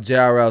thing about the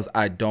JRLs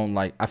I don't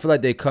like. I feel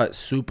like they cut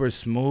super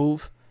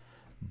smooth,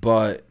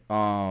 but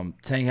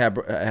Tank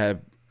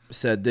had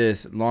said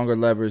this, longer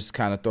levers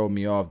kind of throw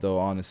me off though,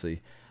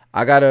 honestly.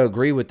 I gotta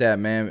agree with that,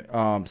 man.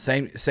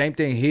 Same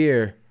thing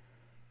here.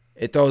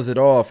 It throws it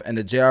off, and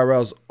the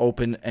JRLs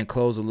open and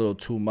close a little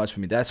too much for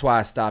me. That's why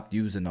I stopped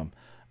using them.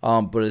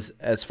 But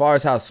as far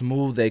as how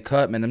smooth they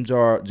cut, man, them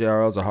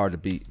JRLs are hard to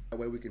beat. That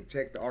way we can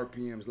check the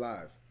RPMs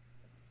live.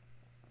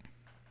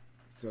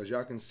 So as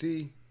y'all can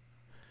see,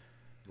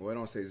 well, I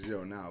don't say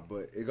 0 now,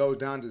 but it goes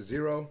down to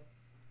 0.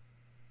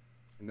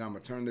 And then I'm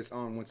gonna turn this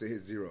on once it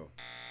hits 0.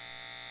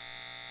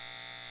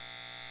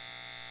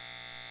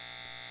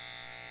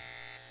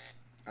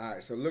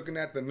 Alright, so looking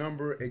at the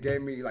number, it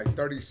gave me like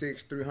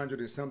 36, 300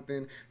 and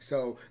something.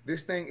 So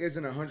this thing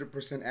isn't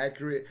 100%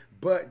 accurate,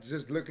 but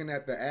just looking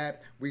at the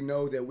app, we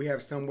know that we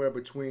have somewhere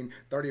between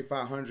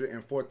 3,500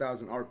 and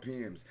 4,000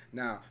 RPMs.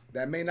 Now,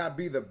 that may not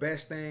be the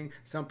best thing.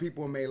 Some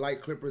people may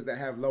like clippers that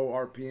have low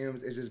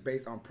RPMs. It's just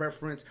based on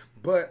preference,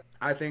 but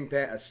I think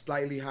that a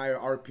slightly higher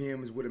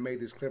RPMs would have made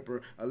this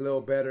clipper a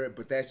little better,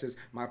 but that's just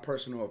my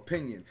personal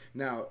opinion.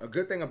 Now, a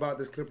good thing about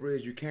this clipper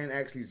is you can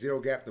actually zero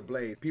gap the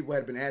blade. People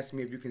had been asking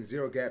me if you can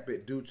zero gap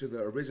it due to the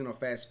original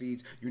fast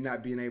feeds, you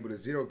not being able to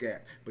zero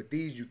gap, but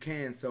these you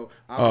can, so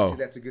obviously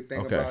that's a good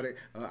thing about it.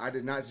 I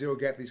did not zero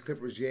gap these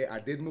clippers yet. I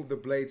did move the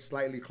blade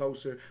slightly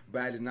closer,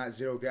 but I did not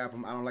zero gap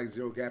them. I don't like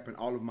zero gapping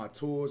all of my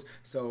tools,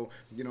 so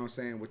you know what I'm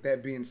saying. With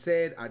that being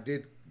said, I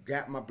did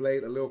gap my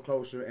blade a little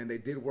closer and they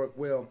did work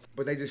well,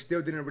 but they just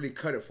still didn't really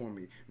cut it for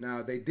me.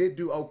 Now they did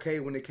do okay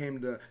when it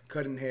came to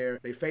cutting hair.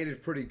 They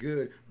faded pretty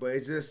good, but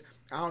it's just,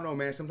 I don't know,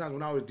 man. Sometimes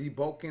when I was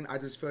debulking, I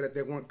just felt that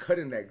they weren't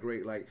cutting that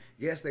great. Like,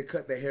 yes, they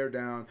cut the hair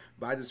down,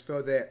 but I just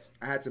felt that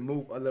I had to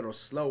move a little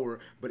slower.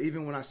 But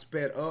even when I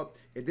sped up,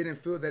 it didn't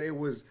feel that it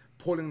was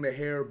pulling the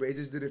hair, but it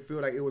just didn't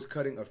feel like it was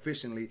cutting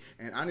efficiently.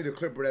 And I need a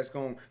clipper that's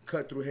gonna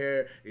cut through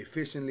hair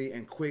efficiently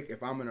and quick.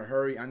 If I'm in a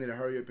hurry, I need to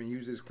hurry up and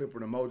use this clipper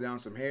to mow down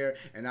some hair,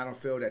 and I don't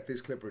feel that this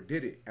clipper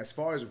did it. As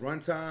far as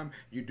runtime,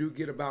 you do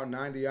get about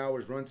 90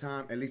 hours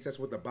runtime. At least that's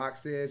what the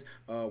box says.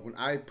 When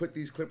I put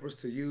these clippers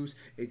to use,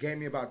 it gave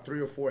me about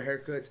 3 or 4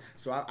 haircuts.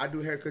 So I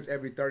do haircuts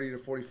every 30 to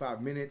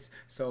 45 minutes.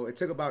 So it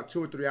took about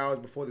 2 or 3 hours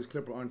before this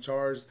clipper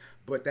uncharged,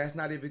 but that's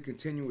not even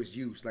continuous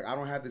use. Like, I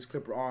don't have this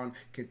clipper on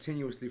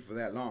continuously for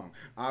that long.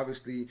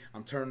 Obviously,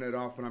 I'm turning it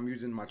off when I'm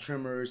using my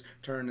trimmers,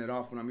 turning it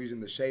off when I'm using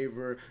the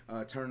shaver,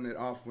 turning it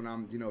off when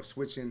I'm, you know,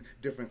 switching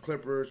different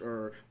clippers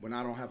or when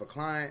I don't have a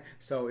client.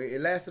 So it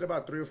lasted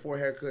about 3 or 4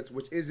 haircuts,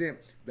 which isn't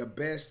the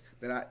best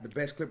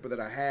clipper that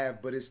I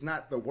have, but it's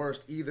not the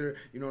worst either.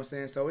 You know what I'm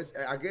saying? So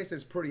I guess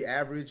it's pretty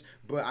average,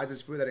 but I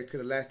just feel that it could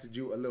have lasted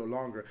you a little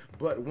longer.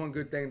 But one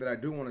good thing that I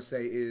do want to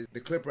say is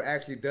the clipper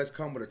actually does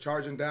come with a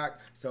charging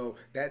dock. So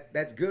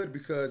that's good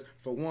because,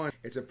 for one,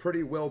 it's a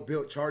pretty well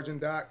built charging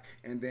dock,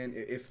 and then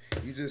if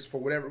you just for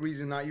whatever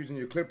reason not using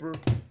your clipper,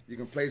 You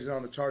can place it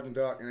on the charging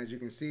dock, and as you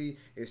can see,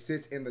 it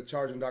sits in the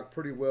charging dock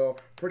pretty well,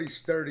 pretty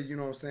sturdy, you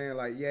know what I'm saying?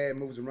 Like, yeah, it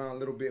moves around a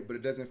little bit, but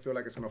it doesn't feel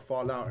like it's gonna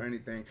fall out or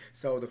anything.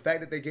 So the fact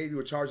that they gave you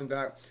a charging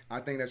dock,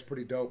 I think that's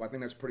pretty dope. I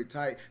think that's pretty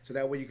tight. So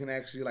that way you can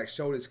actually like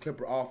show this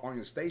clipper off on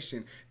your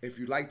station if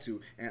you like to.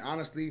 And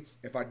honestly,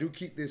 if I do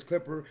keep this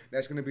clipper,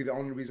 that's gonna be the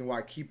only reason why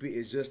I keep it,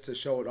 is just to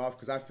show it off,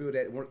 because I feel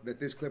that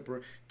this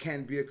clipper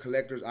can be a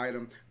collector's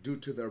item due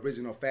to the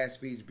original fast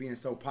feeds being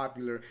so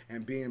popular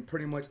and being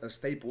pretty much a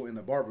staple in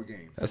the barber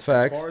game. That's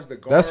facts. As far as the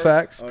guards, that's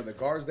facts. The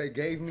guards they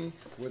gave me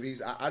were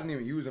these. I didn't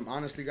even use them,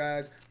 honestly,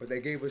 guys. But they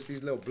gave us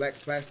these little black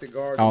plastic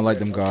guards. I don't like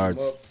them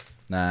guards.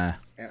 Nah.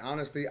 And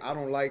honestly, I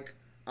don't like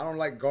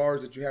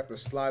guards that you have to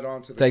slide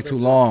onto. Take too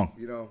long.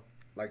 You know,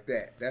 like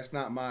that. That's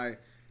not my.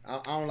 I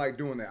don't like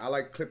doing that. I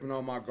like clipping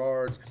on my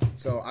guards.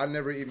 So I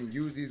never even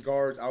used these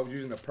guards. I was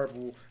using the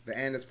purple, the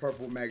Andes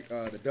purple,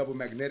 the double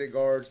magnetic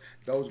guards.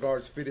 Those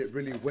guards fitted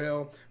really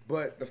well.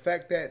 But the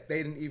fact that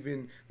they didn't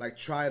even like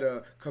try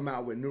to come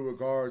out with newer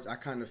guards, I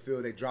kind of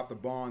feel they dropped the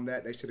ball on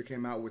that. They should have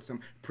came out with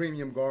some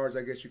premium guards,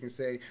 I guess you can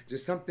say.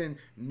 Just something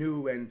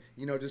new, and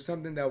you know, just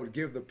something that would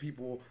give the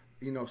people,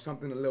 you know,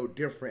 something a little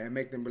different and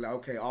make them be like,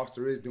 okay,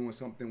 Oster is doing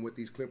something with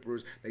these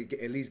clippers. They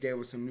at least gave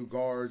us some new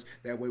guards.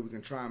 That way we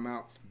can try them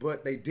out.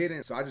 But they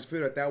didn't, so I just feel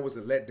that that was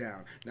a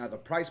letdown. Now, the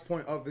price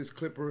point of this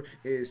clipper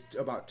is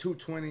about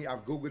 $220.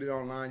 I've Googled it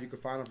online. You can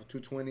find them for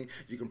 $220.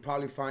 You can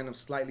probably find them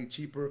slightly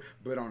cheaper,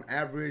 but on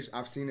average,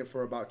 I've seen it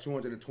for about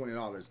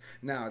 $220.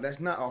 Now, that's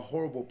not a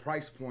horrible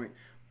price point,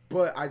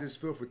 but I just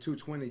feel for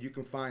 $220 you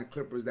can find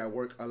clippers that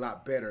work a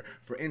lot better.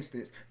 For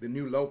instance, the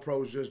new Low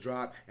Pros just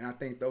dropped, and I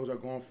think those are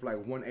going for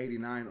like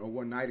 $189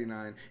 or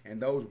 $199,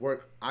 and those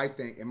work, I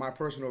think, in my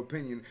personal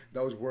opinion,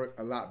 those work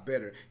a lot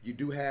better. You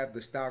do have the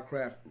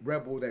Stylecraft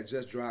Rebel that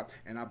just dropped,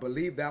 and I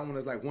believe that one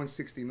is like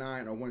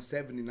 $169 or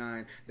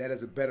 $179. That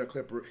is a better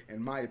clipper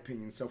in my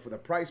opinion. So for the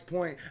price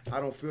point, I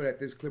don't feel that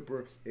this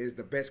clipper is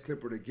the best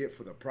clipper to get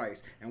for the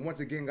price. And once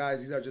again, guys,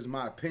 these are just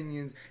my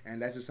opinions,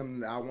 and that's just something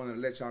that I want to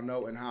let y'all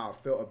know and how I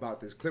felt about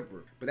this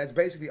clipper. But that's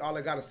basically all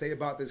I got to say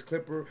about this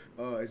clipper.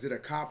 Is it a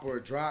cop or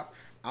a drop?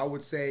 I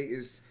would say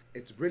it's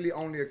really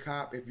only a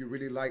cop if you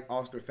really like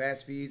Oster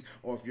fast feeds,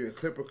 or if you're a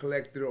clipper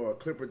collector or a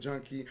clipper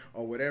junkie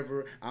or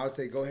whatever. I would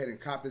say go ahead and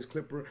cop this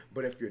clipper.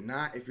 But if you're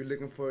not, if you're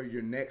looking for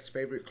your next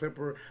favorite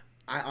clipper,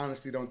 I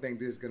honestly don't think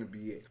this is going to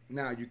be it.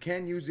 Now, you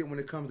can use it when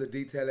it comes to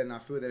detailing, and I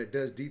feel that it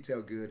does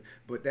detail good,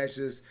 but that's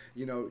just,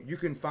 you know, you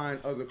can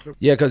find other clippers.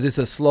 Yeah, because it's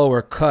a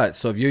slower cut.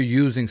 So if you're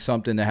using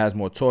something that has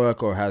more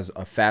torque or has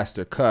a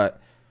faster cut,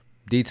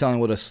 detailing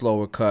with a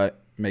slower cut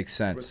makes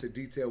sense. To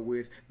detail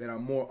with that are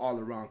more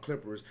all-around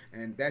clippers,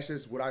 and that's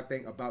just what I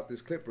think about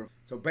this clipper.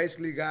 So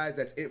basically, guys,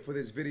 that's it for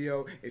this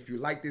video. If you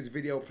like this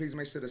video, please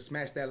make sure to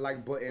smash that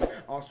like button.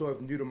 Also,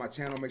 if you're new to my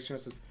channel, make sure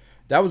to...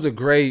 That was a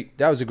great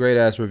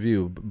ass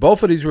review.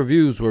 Both of these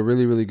reviews were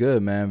really, really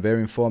good, man.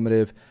 Very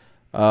informative.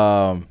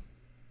 Damn,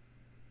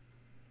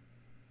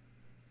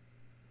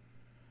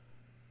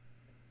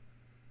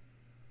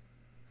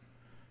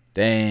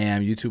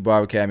 YouTube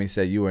Barber Academy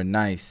said you were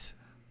nice.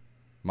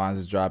 Mine's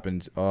is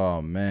dropping.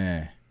 Oh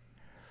man.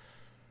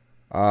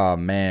 Oh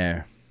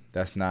man.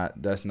 That's not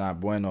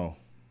bueno.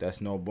 That's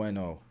no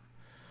bueno.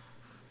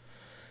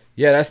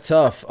 Yeah, that's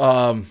tough.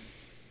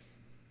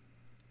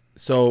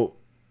 So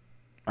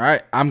all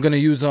right, I'm going to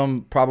use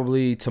them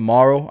probably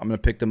tomorrow. I'm going to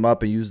pick them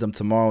up and use them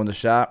tomorrow in the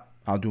shop.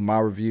 I'll do my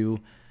review.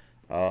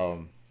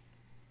 I'm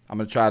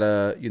going to try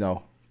to, you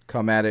know,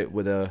 come at it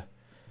with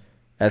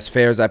as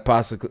fair as I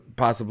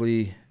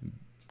possibly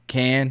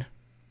can.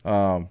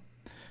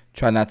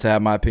 Try not to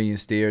have my opinion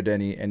steered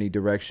any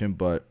direction,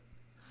 but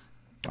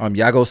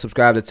y'all go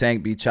subscribe to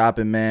Tank Be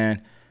Chopping,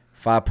 man.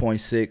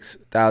 5.6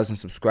 thousand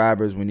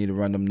subscribers. We need to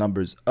run them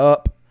numbers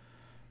up.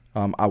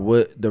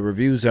 The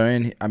reviews are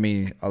in. I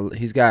mean,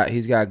 he's got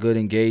good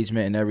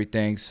engagement and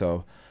everything,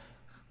 so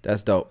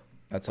that's dope.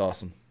 That's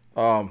awesome.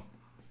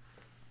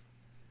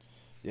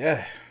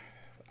 Yeah,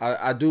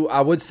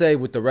 I would say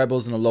with the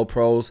Rebels and the Low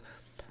Pros,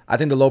 I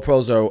think the Low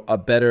Pros are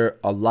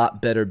a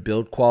lot better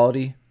build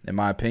quality in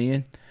my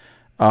opinion.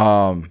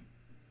 But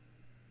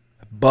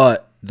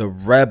the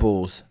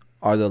Rebels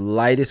are the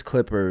lightest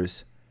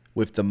clippers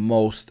with the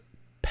most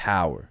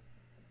power,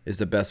 is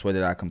the best way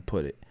that I can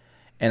put it.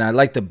 And I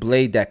like the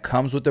blade that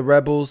comes with the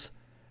Rebels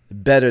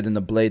better than the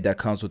blade that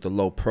comes with the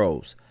Low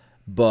Pros.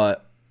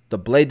 But the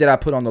blade that I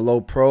put on the Low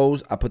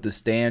Pros, I put the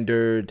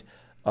standard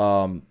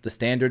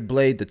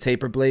blade, the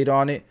taper blade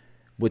on it.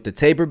 With the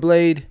taper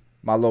blade,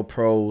 my Low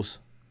Pros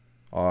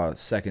are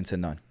second to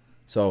none.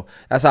 So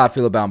that's how I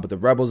feel about them. But the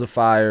Rebels are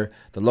fire.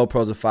 The Low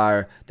Pros are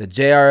fire. The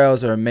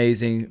JRLs are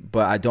amazing,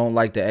 but I don't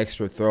like the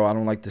extra throw. I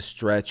don't like the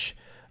stretch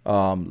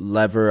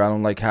lever. I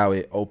don't like how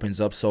it opens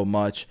up so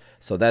much.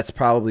 So that's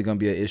probably going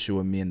to be an issue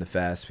with me in the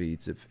fast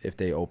feeds if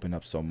they open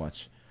up so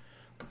much.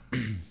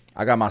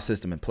 I got my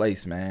system in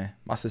place, man.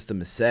 My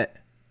system is set.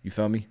 You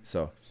feel me?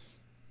 So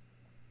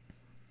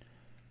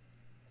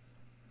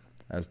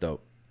that's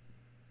dope.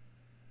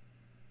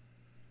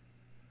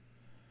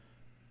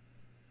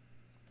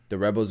 The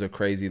Rebels are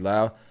crazy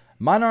loud.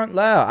 Mine aren't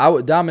loud. I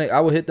would Dominic.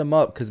 I would hit them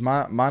up because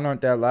mine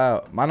aren't that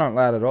loud. Mine aren't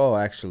loud at all,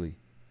 actually.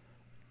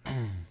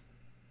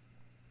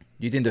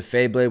 You think the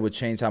fade blade would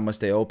change how much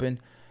they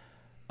open?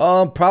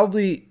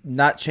 Probably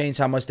not change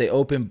how much they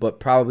open, but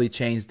probably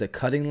change the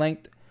cutting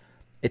length.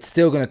 It's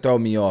still gonna throw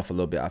me off a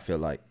little bit, I feel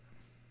like.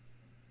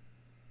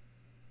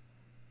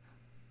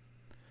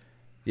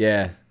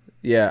 Yeah,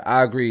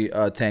 I agree.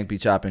 Tank be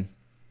chopping.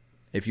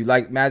 If you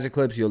like magic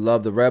clips, you'll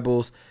love the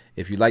Rebels.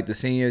 If you like the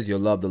seniors, you'll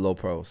love the low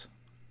pros.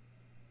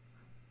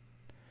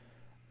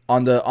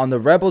 On the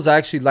Rebels, I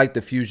actually like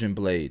the fusion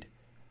blade.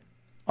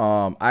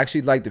 I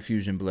actually like the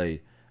fusion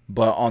blade.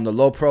 But on the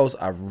low pros,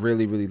 I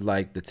really, really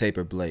like the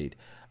taper blade.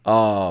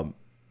 And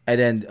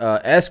then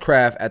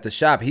S-Craft at the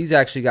shop, he's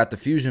actually got the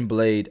fusion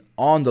blade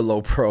on the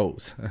low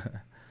pros.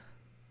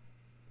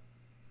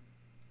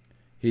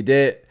 He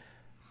did.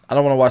 I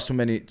don't want to watch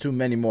too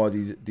many more of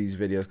these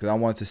videos because I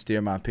want to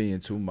steer my opinion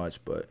too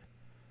much, but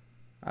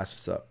that's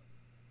what's up.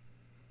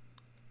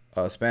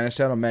 Spanish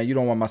channel, man, you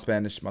don't want my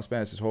Spanish. My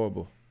Spanish is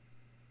horrible.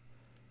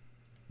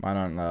 Mine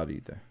aren't loud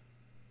either.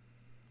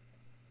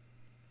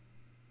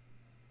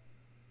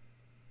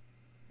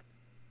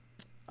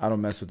 I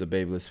don't mess with the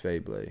Babeless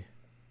Fade Blade.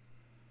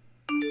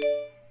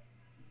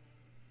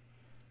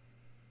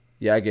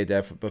 Yeah, I get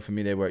that, but for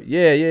me they work.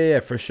 Yeah,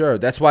 for sure.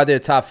 That's why they're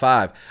top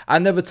 5. I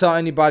never tell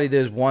anybody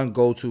there's one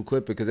go-to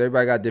clipper because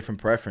everybody got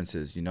different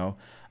preferences, you know.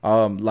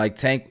 Like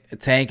Tank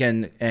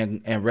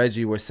and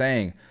Reggie were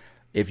saying,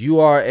 if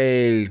you are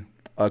a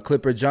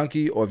clipper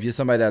junkie or if you're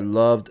somebody that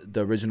loved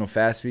the original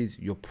fast feeds,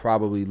 you'll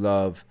probably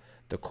love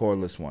the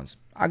cordless ones.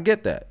 I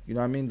get that. You know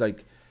what I mean?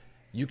 Like,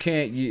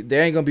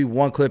 there ain't gonna be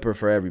one clipper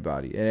for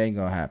everybody. It ain't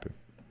gonna happen.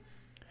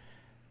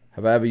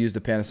 Have I ever used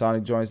the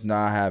Panasonic joints?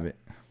 Nah, I haven't.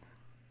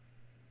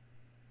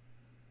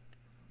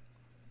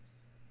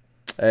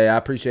 Hey, I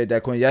appreciate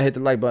that, Queen. Y'all hit the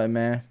like button,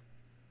 man.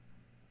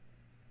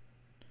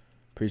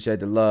 Appreciate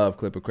the love,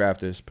 Clipper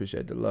Crafters.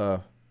 Appreciate the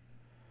love.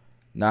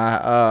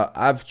 Nah,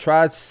 I've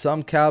tried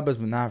some calibers,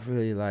 but not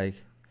really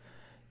like.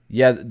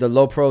 Yeah, the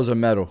low pros are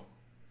metal.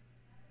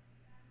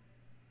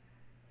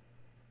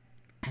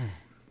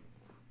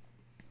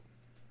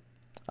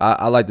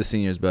 I like the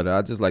seniors better.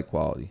 I just like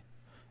quality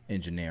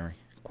engineering,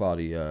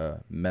 quality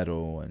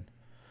metal and.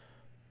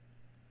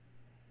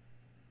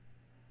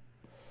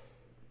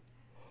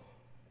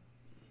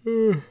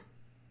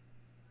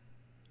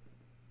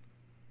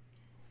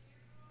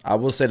 I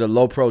will say the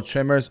low pro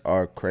trimmers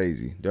are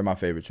crazy. They're my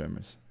favorite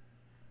trimmers.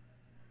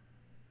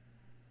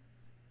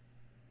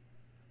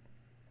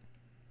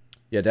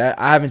 Yeah,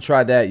 I haven't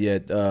tried that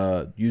yet.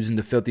 Using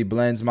the Filthy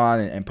Blends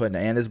mod and putting the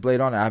Andes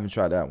blade on it, I haven't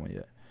tried that one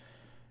yet.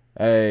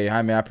 Hey,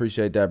 hi man, I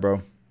appreciate that,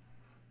 bro.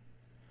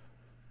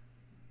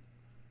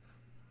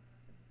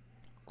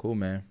 Cool,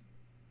 man.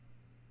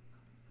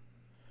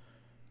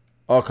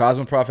 Oh,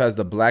 Cosmoprof has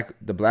the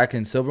black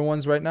and silver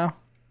ones right now.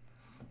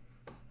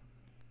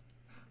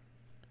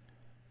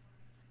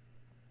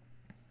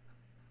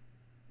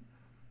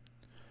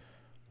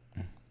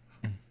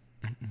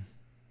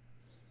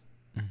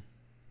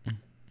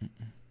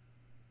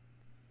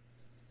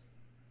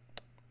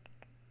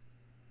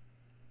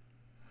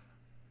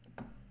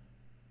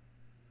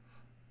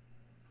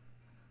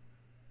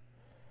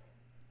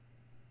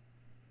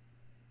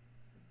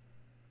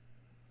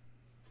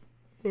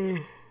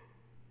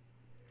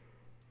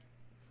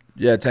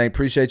 Yeah, Tank,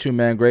 appreciate you,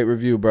 man. Great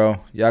review,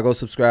 bro. Y'all go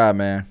subscribe,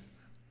 man.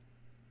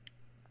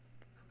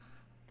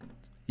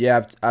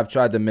 Yeah, I've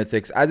tried the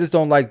Mythics. I just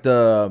don't like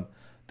the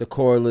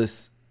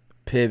cordless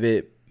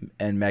pivot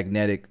and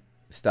magnetic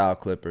style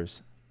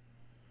clippers.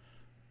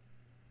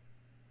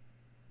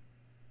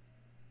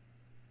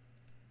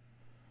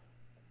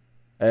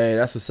 Hey,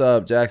 that's what's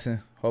up,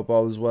 Jackson. Hope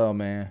all is well,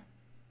 man.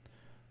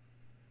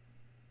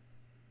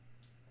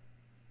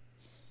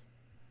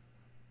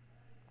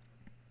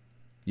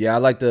 Yeah, I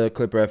like the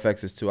Clipper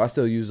FXs too. I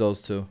still use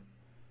those too.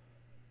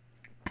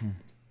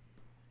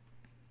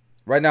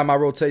 Right now, my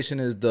rotation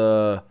is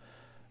the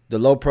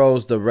low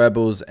pros, the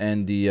Rebels,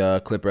 and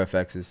the Clipper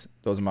FXs.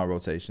 Those are my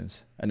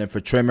rotations. And then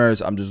for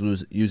trimmers, I'm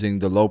just using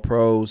the low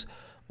pros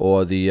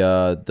or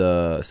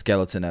the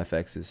skeleton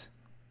FXs.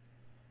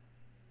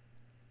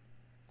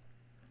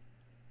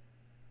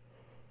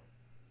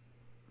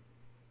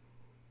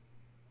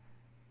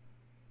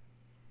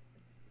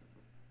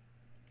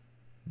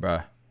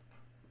 Bruh.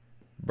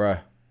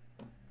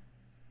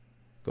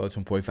 Go to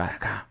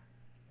 145.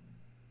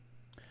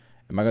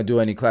 Am I going to do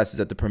any classes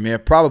at the premiere?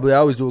 Probably. I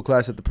always do a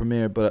class at the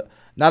premiere, but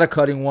not a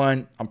cutting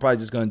one. I'm probably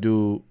just going to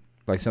do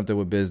like something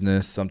with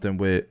business, something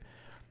with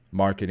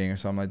marketing or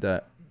something like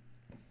that.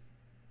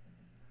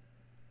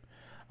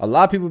 A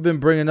lot of people have been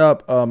bringing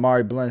up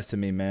Mari Blends to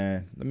me,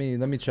 man. Let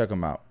me check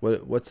them out.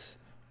 What's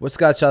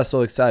got y'all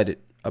so excited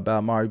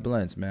about Mari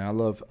Blends, man? I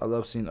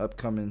love seeing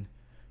upcoming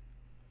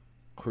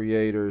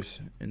creators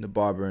in the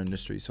barber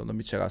industry. So let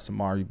me check out some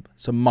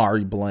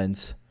Mari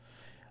Blends.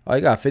 Oh,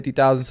 you got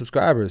 50,000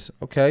 subscribers.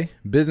 Okay.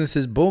 Business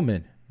is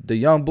booming. The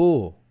young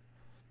bull.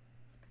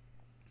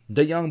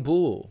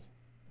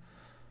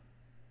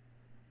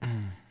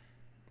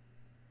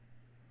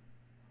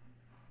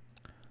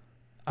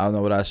 I don't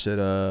know what I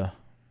should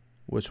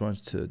which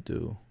ones to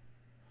do.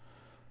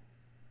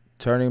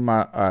 All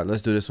right,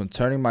 let's do this one.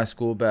 Turning my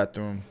school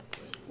bathroom.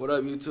 What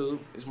up, YouTube?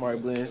 It's Mari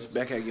Blends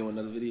back at again with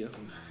another video.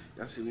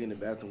 Y'all see we in the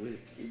bathroom with it.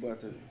 We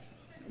about to,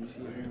 let me see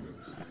here.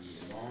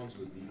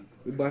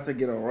 We about to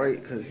get on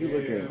right because he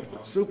looking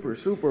super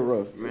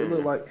rough. Man.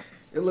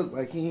 It looked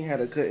like he ain't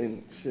had a cut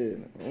in shit.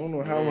 I don't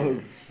know how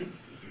long.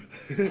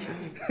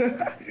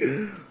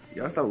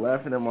 Y'all stop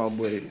laughing at my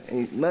boy.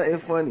 Ain't nothing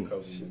funny.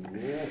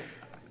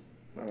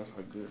 No, that's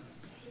not good.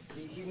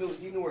 He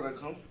knew where to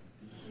come.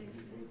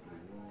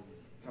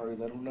 Tyree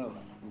let him know.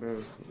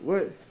 Bro,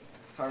 what?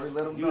 Tyree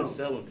let him know. You was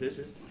selling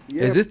pictures?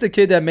 Yeah. Is this the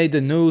kid that made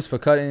the news for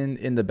cutting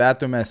in the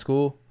bathroom at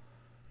school?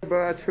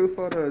 Bro, true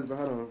photos, bro.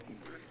 Hold on.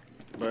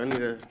 Bro, I need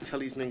to tell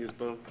these niggas,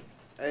 bro.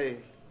 Hey,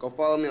 go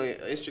follow me on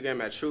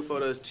Instagram at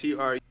TruePhotos,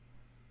 TRU.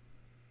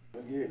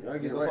 Y'all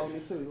get right. Follow me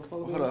too.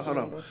 Hold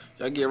on.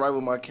 Y'all get right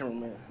with my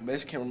cameraman.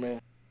 Best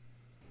cameraman.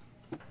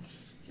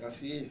 Y'all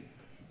see it?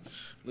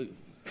 Look.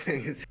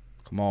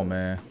 Come on,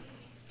 man. What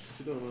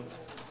you doing, man?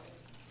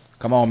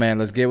 Come on, man.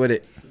 Let's get with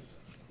it.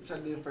 What y'all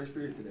did in first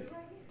period today?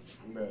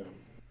 Bro.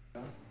 I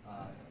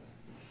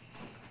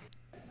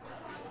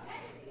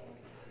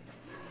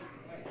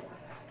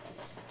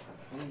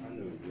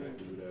knew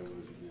exactly who that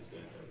was. You just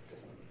said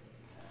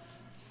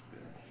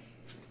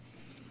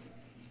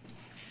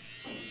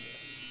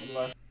When the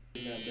last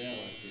you got down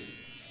like this?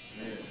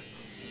 Man,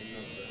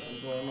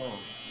 what's going on?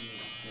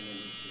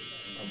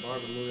 A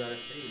barber moved out of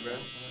state, bro.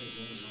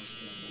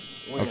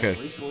 When, okay.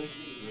 Recently?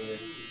 Yeah.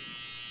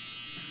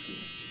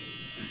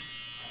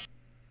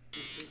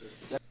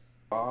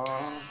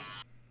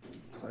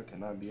 I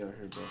cannot be out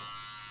here, bro.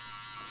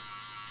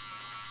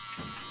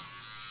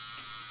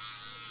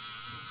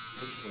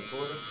 You from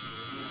Florida?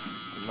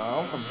 Nah,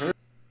 I'm from here.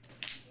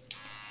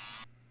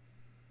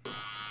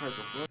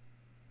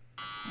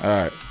 All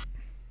right.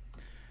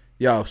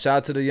 Yo, shout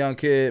out to the young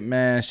kid,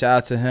 man. Shout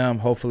out to him.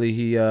 Hopefully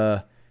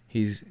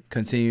he's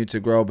continued to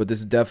grow. But this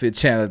is definitely a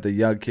channel that the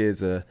young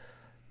kids are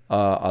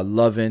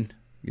loving.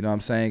 You know what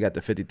I'm saying? Got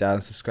the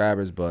 50,000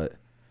 subscribers, but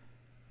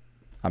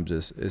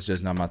it's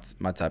just not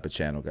my type of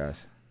channel,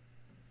 guys.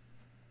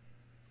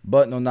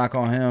 But no knock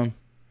on him.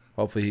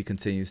 Hopefully he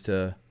continues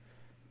to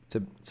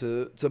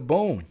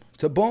boom.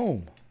 To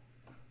boom.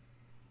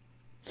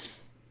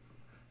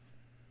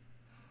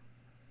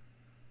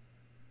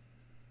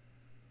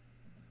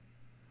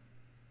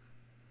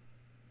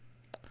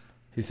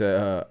 He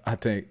said, I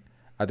think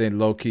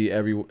low key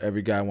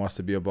every guy wants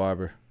to be a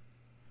barber.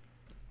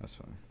 That's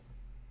fine.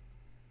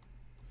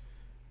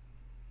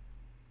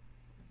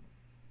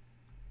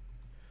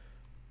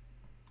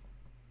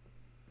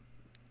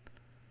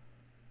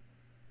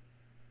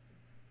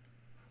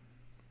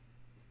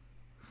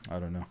 I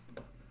don't know.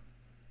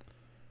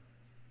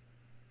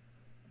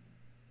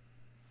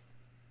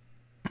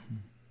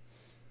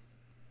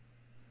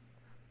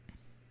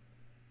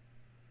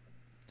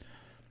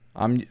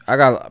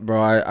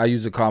 I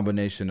use a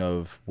combination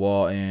of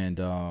wall and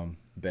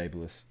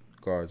babeless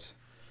guards.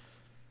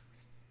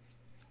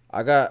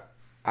 I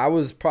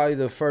was probably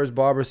the first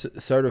barber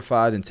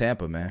certified in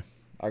Tampa, man.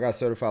 I got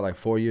certified like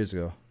 4 years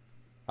ago.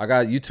 I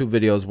got YouTube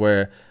videos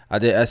where I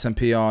did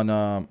SMP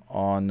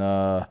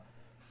on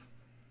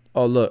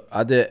oh look,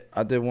 I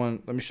did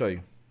one. Let me show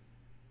you.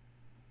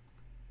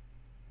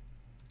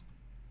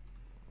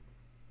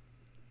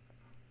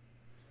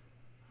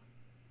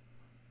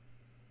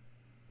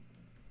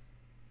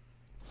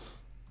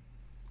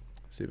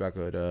 See if I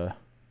could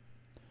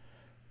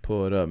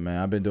pull it up,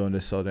 man. I've been doing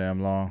this so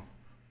damn long.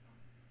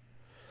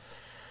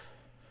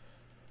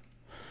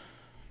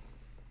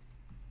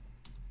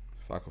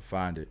 If I could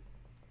find it.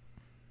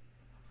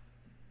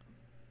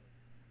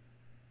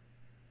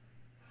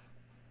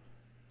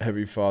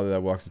 Every father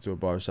that walks into a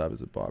barbershop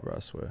is a barber, I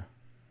swear.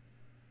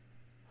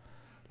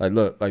 Like,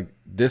 look, like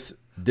this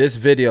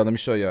video, let me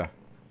show y'all.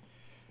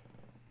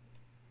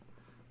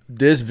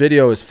 This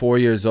video is 4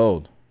 years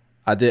old.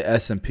 I did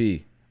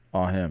SMP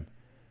on him.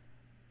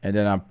 And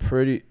then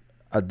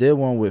I did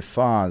one with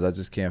Fonz. I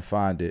just can't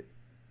find it.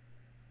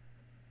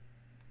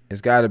 It's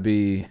got to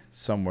be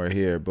somewhere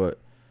here. But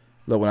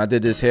look, when I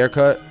did this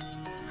haircut. All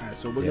right,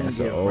 so we're going to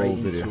get right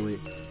into it. We're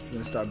going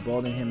to start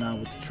balding him out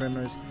with the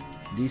trimmers.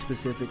 These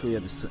specifically are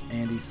the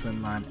Andy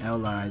Slimline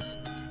LIs.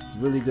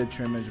 Really good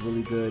trimmers,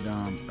 really good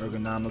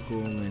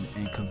ergonomical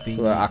and convenient.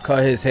 So I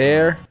cut his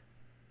hair.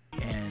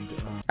 And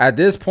at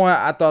this point,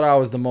 I thought I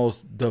was the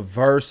most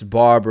diverse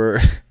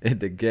barber in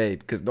the game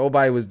because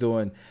nobody was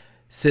doing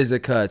scissor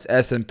cuts,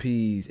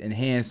 SMPs,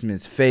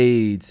 enhancements,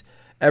 fades,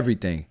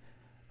 everything.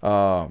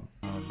 Look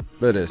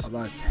at this. A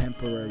lot of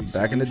temporary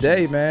back in the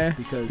day, man.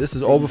 Because this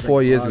is over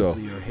 4 years ago.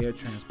 Your hair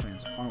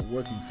transplants aren't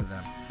working for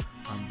them.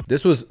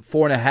 This was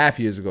 4.5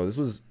 years ago. This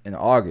was in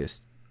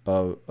August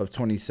of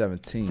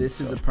 2017. This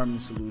is a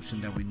permanent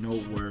solution that we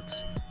know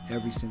works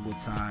every single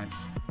time.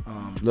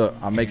 Look,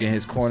 I'm making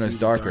his corners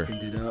darker. We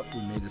darkened it up.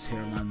 We made his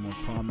hairline more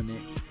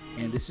prominent.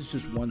 And this is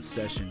just one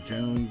session.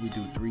 Generally, we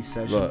do 3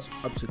 sessions,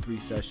 up to 3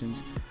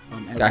 sessions.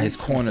 Got his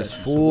corners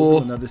full. So we'll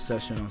do another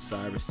session on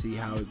Cyrus, see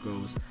how it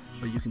goes.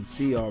 but you can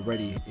see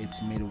already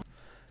it's made a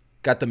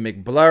Got the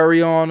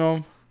McBlurry on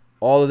them.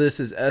 All of this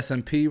is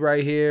S&P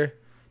right here.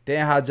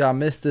 Damn, how'd y'all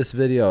miss this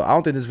video? I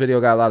don't think this video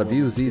got a lot of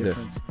views either.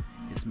 difference.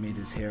 It's made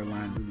his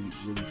hairline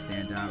really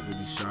stand out,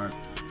 really sharp,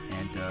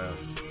 and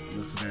it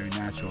looks very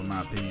natural in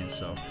my opinion.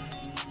 So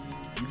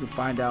you can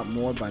find out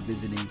more by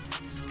visiting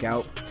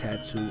Scalp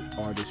Tattoo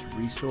Artist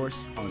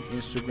Resource on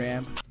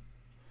Instagram.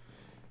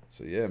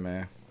 So yeah,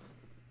 man.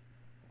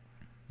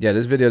 Yeah,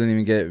 this video didn't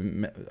even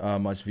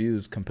get much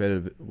views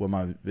compared to what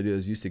my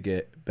videos used to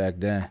get back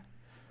then.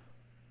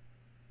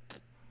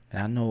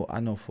 And I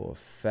know for a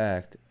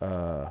fact,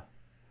 I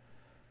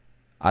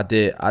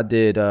did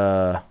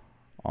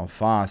on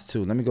fonts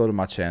too. Let me go to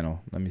my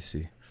channel. Let me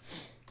see.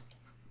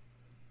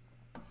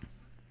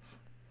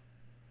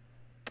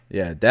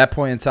 Yeah, at that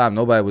point in time,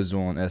 nobody was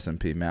doing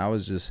S&P, man. I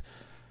was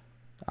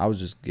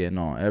just getting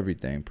on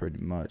everything pretty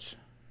much.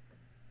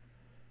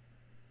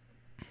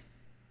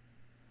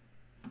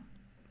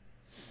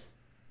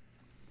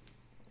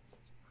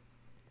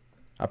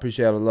 I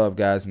appreciate all the love,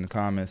 guys, in the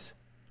comments.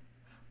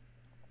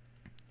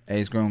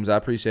 Ace Grooms, I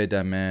appreciate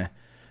that, man.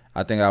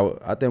 I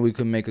think we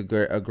could make a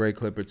great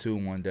clip or two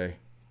one day.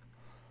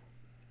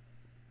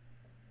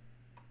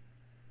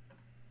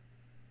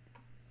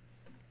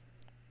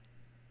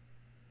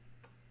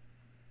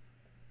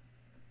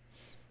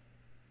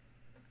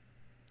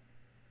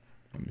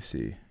 Let me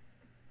see.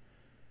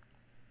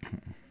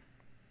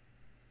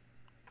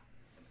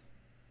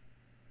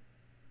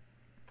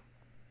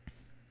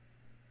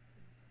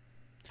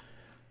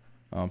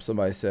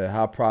 Somebody said,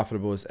 how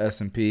profitable is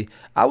S&P?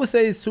 I would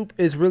say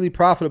it's really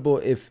profitable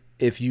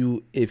if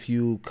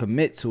you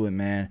commit to it,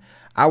 man.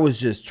 I was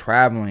just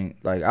traveling.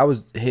 Like, I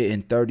was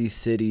hitting 30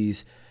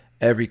 cities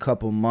every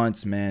couple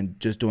months, man,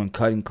 just doing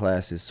cutting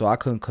classes. So I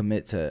couldn't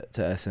commit to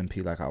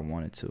S&P like I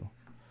wanted to.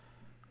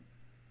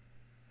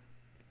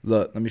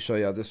 Look, let me show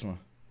y'all this one.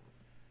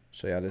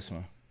 Show y'all this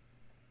one.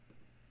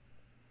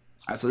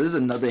 All right, so this is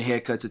another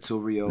haircut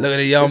tutorial. Look at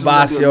the young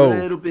Bossio. Bossio.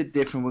 A little bit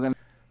different. We're gonna.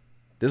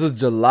 This was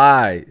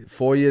July,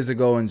 4 years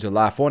ago in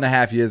July,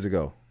 4.5 years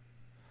ago.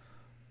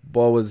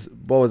 Boy was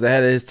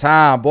ahead of his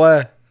time,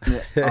 boy.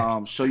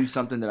 Show you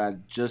something that I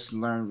just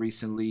learned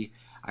recently.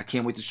 I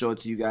can't wait to show it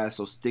to you guys,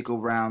 so stick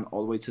around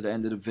all the way to the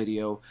end of the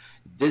video.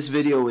 This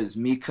video is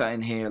me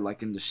cutting hair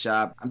like in the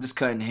shop. I'm just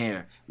cutting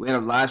hair. We had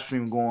a live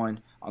stream going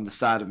on the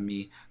side of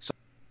me. So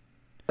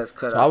that's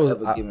cut I've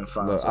ever given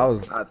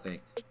Fonz, I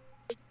think.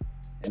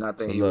 And I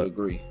think he would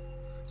agree.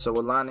 So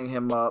we're lining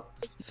him up.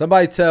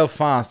 Somebody tell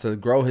Fonz to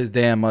grow his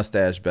damn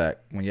mustache back.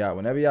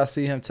 Whenever y'all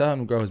see him, tell him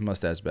to grow his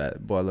mustache back.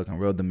 Boy, looking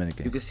real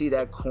Dominican. You can see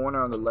that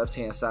corner on the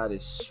left-hand side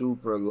is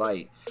super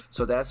light.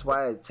 So that's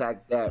why I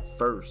attacked that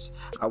first.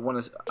 I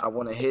want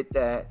to hit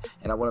that,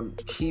 and I want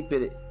to keep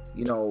it,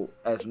 you know,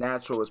 as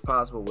natural as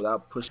possible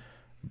without pushing.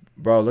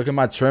 Bro, look at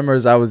my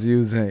trimmers I was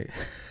using.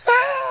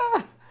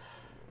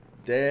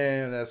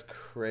 Damn, that's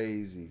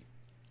crazy.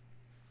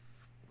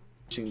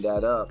 Pushing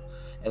that up.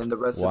 And then the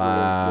rest of it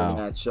will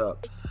match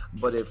up.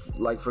 But if,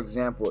 like, for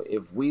example,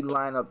 if we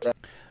line up that.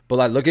 But,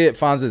 like, look at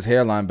Fonz's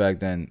hairline back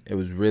then. It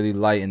was really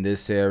light in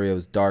this area. It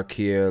was dark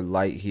here,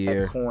 light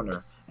here.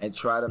 Corner and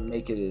try to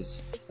make it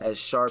as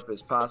sharp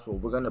as possible.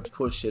 We're going to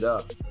push it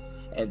up.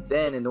 And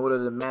then in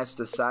order to match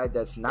the side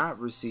that's not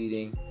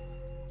receding,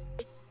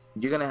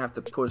 you're going to have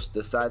to push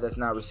the side that's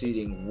not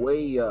receding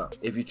way up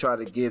if you try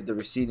to give the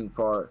receding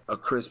part a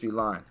crispy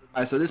line.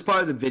 All right, so this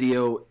part of the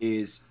video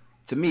is,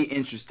 to me,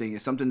 interesting.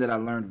 It's something that I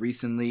learned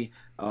recently.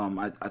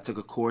 I took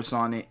a course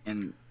on it,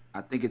 and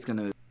I think it's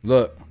gonna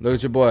look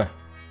at your boy.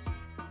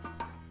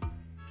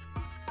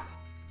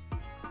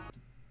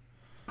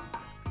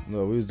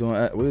 Look, we was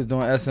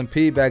doing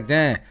S&P back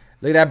then.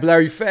 Look at that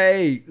blurry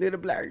fade. Look at the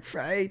blurry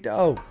fade,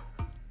 though.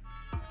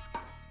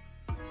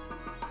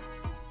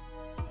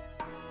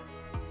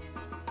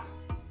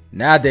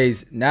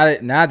 Nowadays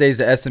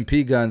the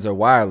S&P guns are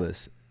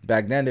wireless.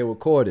 Back then they were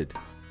corded.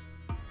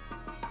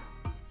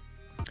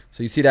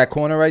 So you see that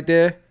corner right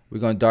there? We're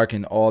going to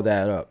darken all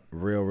that up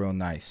real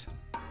nice.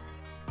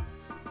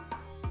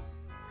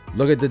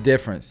 Look at the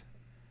difference.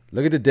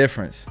 Look at the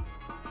difference.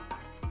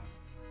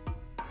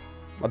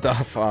 My dog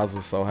Foz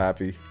was so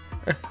happy.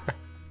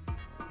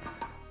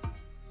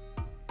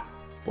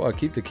 Boy,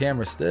 keep the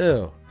camera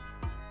still.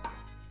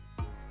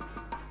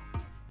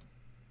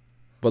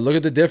 But look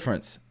at the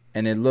difference.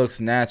 And it looks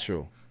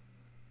natural.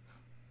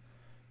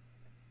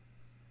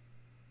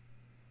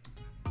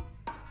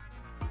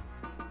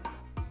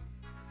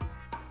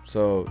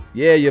 So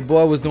yeah, your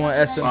boy was doing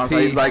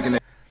S&P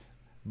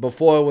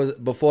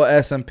before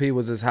S&P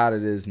was as hot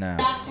as it is now.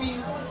 Ask me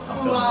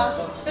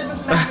who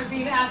Business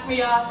Magazine asked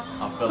me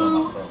I'm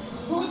feeling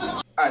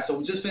myself. Alright, so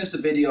we just finished the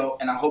video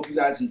and I hope you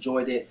guys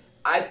enjoyed it.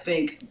 I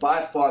think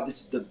by far this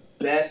is the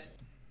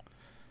best.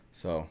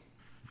 So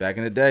back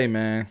in the day,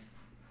 man.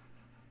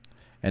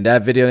 And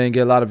that video didn't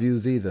get a lot of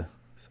views either.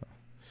 So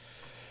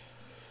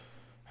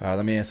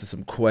let me answer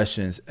some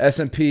questions.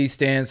 S&P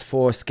stands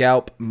for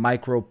scalp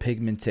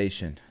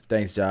micropigmentation.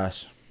 Thanks,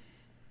 Josh.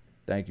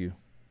 Thank you.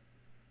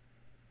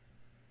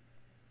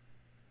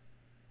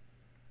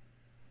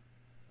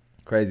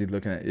 Crazy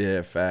looking at,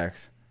 yeah,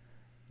 facts.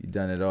 You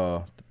done it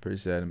all.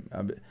 Appreciate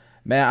it.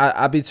 Man,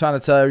 I be trying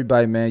to tell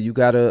everybody, man, you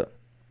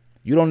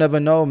don't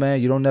never know,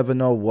 man. You don't never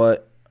know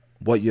what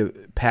you're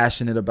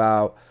passionate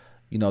about.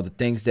 You know, the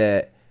things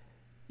that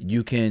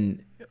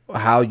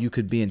how you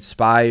could be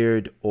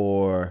inspired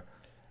or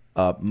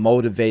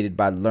motivated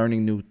by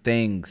learning new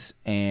things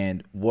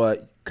and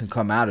what can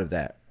come out of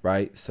that,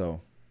 right?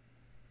 So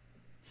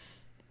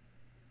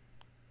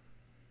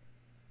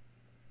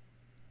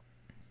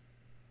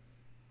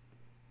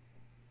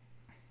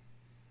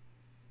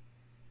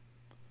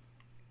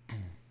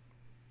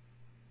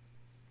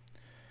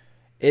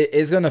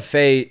it's gonna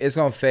fade. It's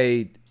gonna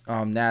fade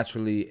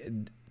naturally.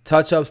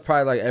 Touch ups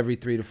probably like every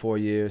 3 to 4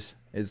 years.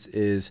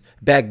 Is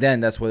back then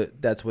that's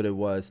what it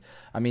was.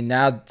 I mean,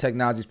 now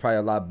technology's probably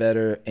a lot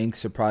better.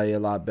 Inks are probably a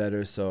lot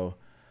better. So,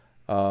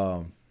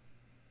 you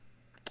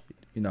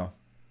know,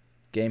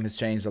 game has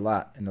changed a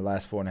lot in the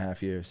last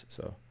 4.5 years.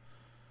 So,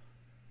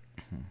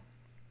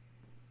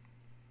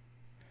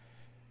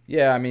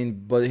 yeah, I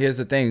mean, but here's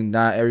the thing: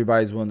 not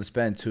everybody's willing to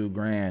spend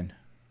 $2,000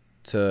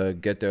 to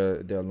get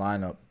their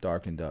lineup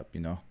darkened up. You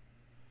know,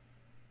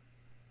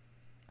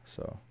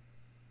 so.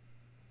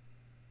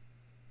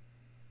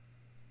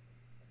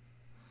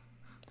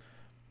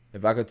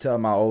 If I could tell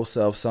my old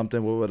self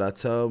something, what would I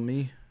tell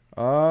me?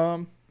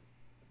 I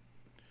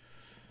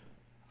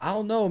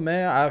don't know,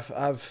 man.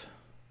 I've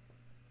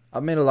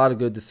made a lot of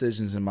good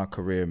decisions in my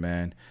career,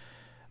 man.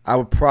 I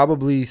would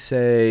probably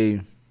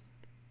say,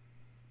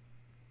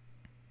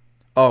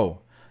 the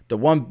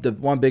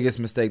one biggest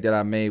mistake that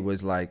I made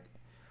was like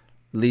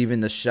leaving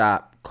the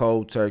shop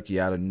cold turkey,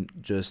 out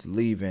of just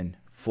leaving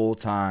full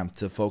time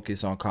to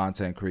focus on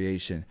content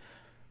creation.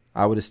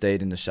 I would have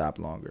stayed in the shop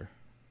longer.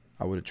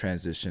 I would have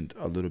transitioned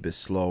a little bit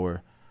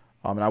slower.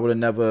 And I would have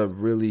never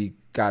really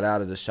got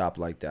out of the shop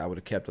like that. I would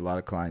have kept a lot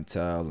of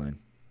clientele. And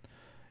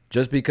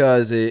just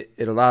because it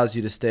allows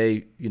you to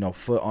stay, you know,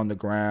 foot on the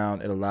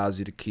ground. It allows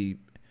you to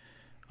keep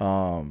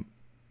trying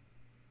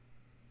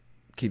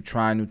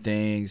new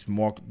things,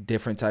 more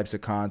different types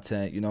of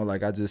content. You know,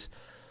 like I just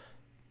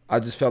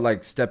felt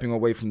like stepping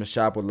away from the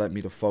shop would let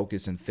me to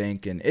focus and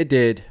think. And it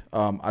did.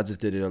 I just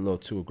did it a little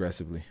too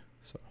aggressively.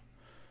 So.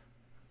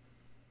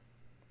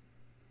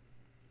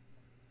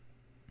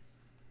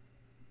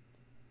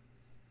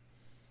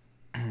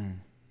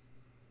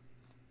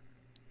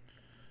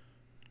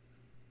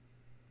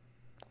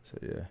 So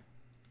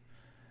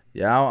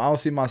yeah, I don't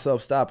see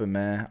myself stopping,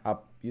 man.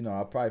 I'll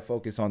probably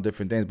focus on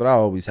different things, but I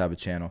always have a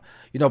channel.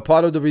 You know,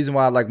 part of the reason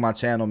why I like my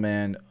channel,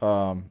 man,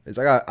 is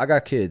I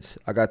got kids.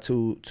 I got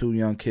two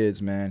young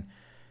kids, man,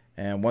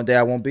 and one day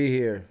I won't be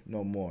here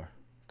no more.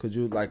 Could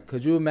you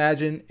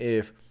imagine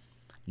if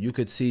you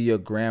could see your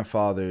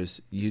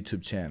grandfather's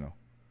YouTube channel?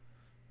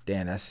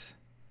 Damn,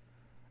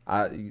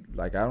 I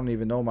don't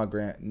even know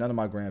none of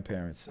my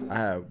grandparents. I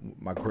have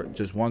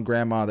just one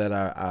grandma that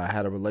I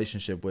had a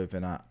relationship with,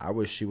 and I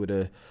wish she would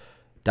have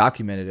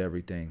documented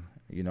everything.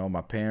 You know,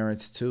 my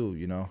parents too.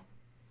 You know,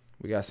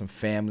 we got some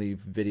family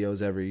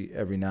videos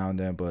every now and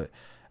then, but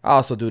I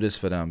also do this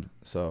for them.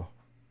 So,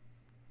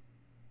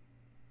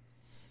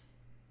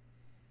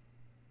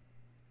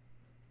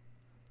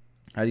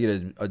 how do you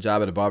get a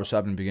job at a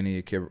barbershop in the beginning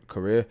of your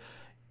career?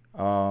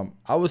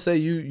 I would say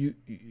you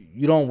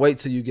don't wait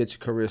till you get your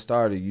career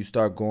started. You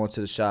start going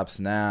to the shops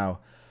now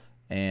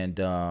and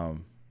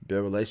build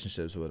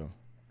relationships with them.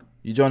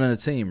 You joining a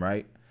team,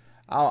 right?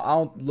 I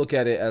don't look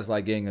at it as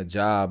like getting a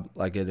job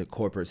like in a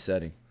corporate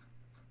setting.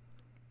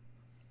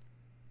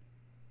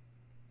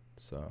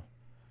 So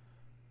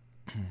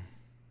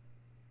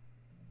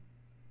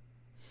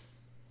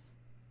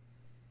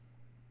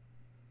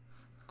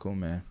cool,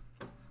 man.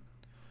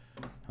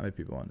 How many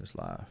people on this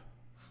live?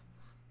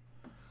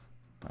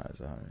 All right,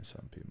 there's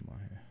 100-something people on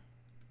here.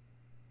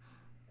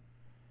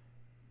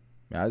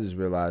 Man, I just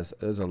realized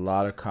there's a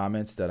lot of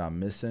comments that I'm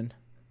missing.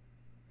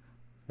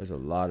 There's a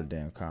lot of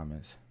damn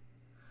comments.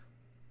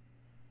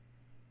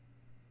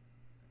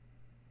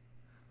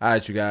 All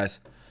right, you guys.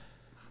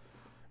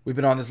 We've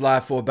been on this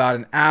live for about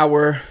an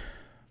hour.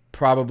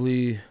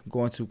 Probably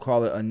going to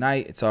call it a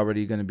night. It's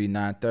already going to be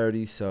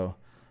 9:30. So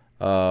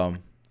I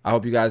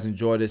hope you guys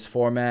enjoy this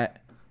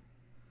format.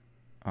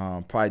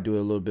 Probably do it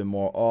a little bit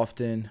more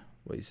often.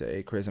 What you say?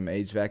 Hey, Chris, I'm an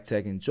HVAC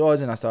tech in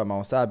Georgia, and I started my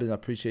own side business. I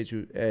appreciate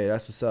you. Hey,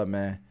 that's what's up,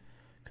 man.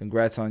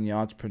 Congrats on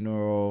your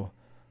entrepreneurial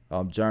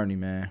journey,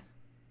 man.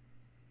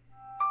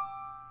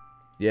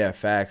 Yeah,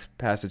 facts.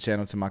 Pass the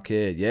channel to my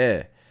kid.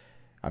 Yeah.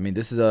 I mean,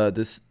 this is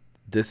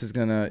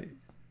gonna,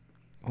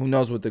 who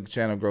knows what the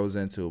channel grows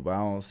into, but I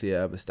don't see it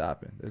ever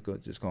stopping. It's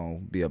just gonna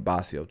be a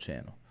Bossio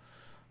channel.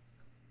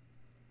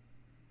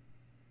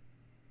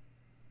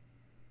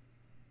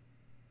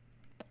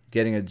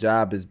 Getting a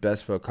job is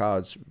best for a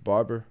college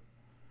barber.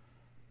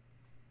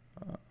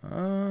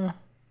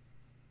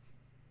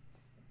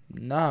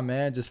 Nah,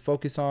 man. Just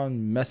focus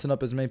on messing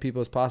up as many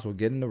people as possible.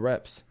 Getting the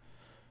reps.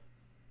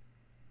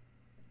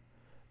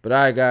 But all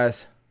right,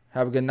 guys.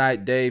 Have a good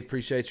night, Dave.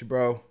 Appreciate you,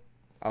 bro.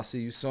 I'll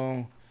see you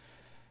soon.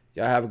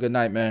 Y'all have a good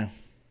night, man.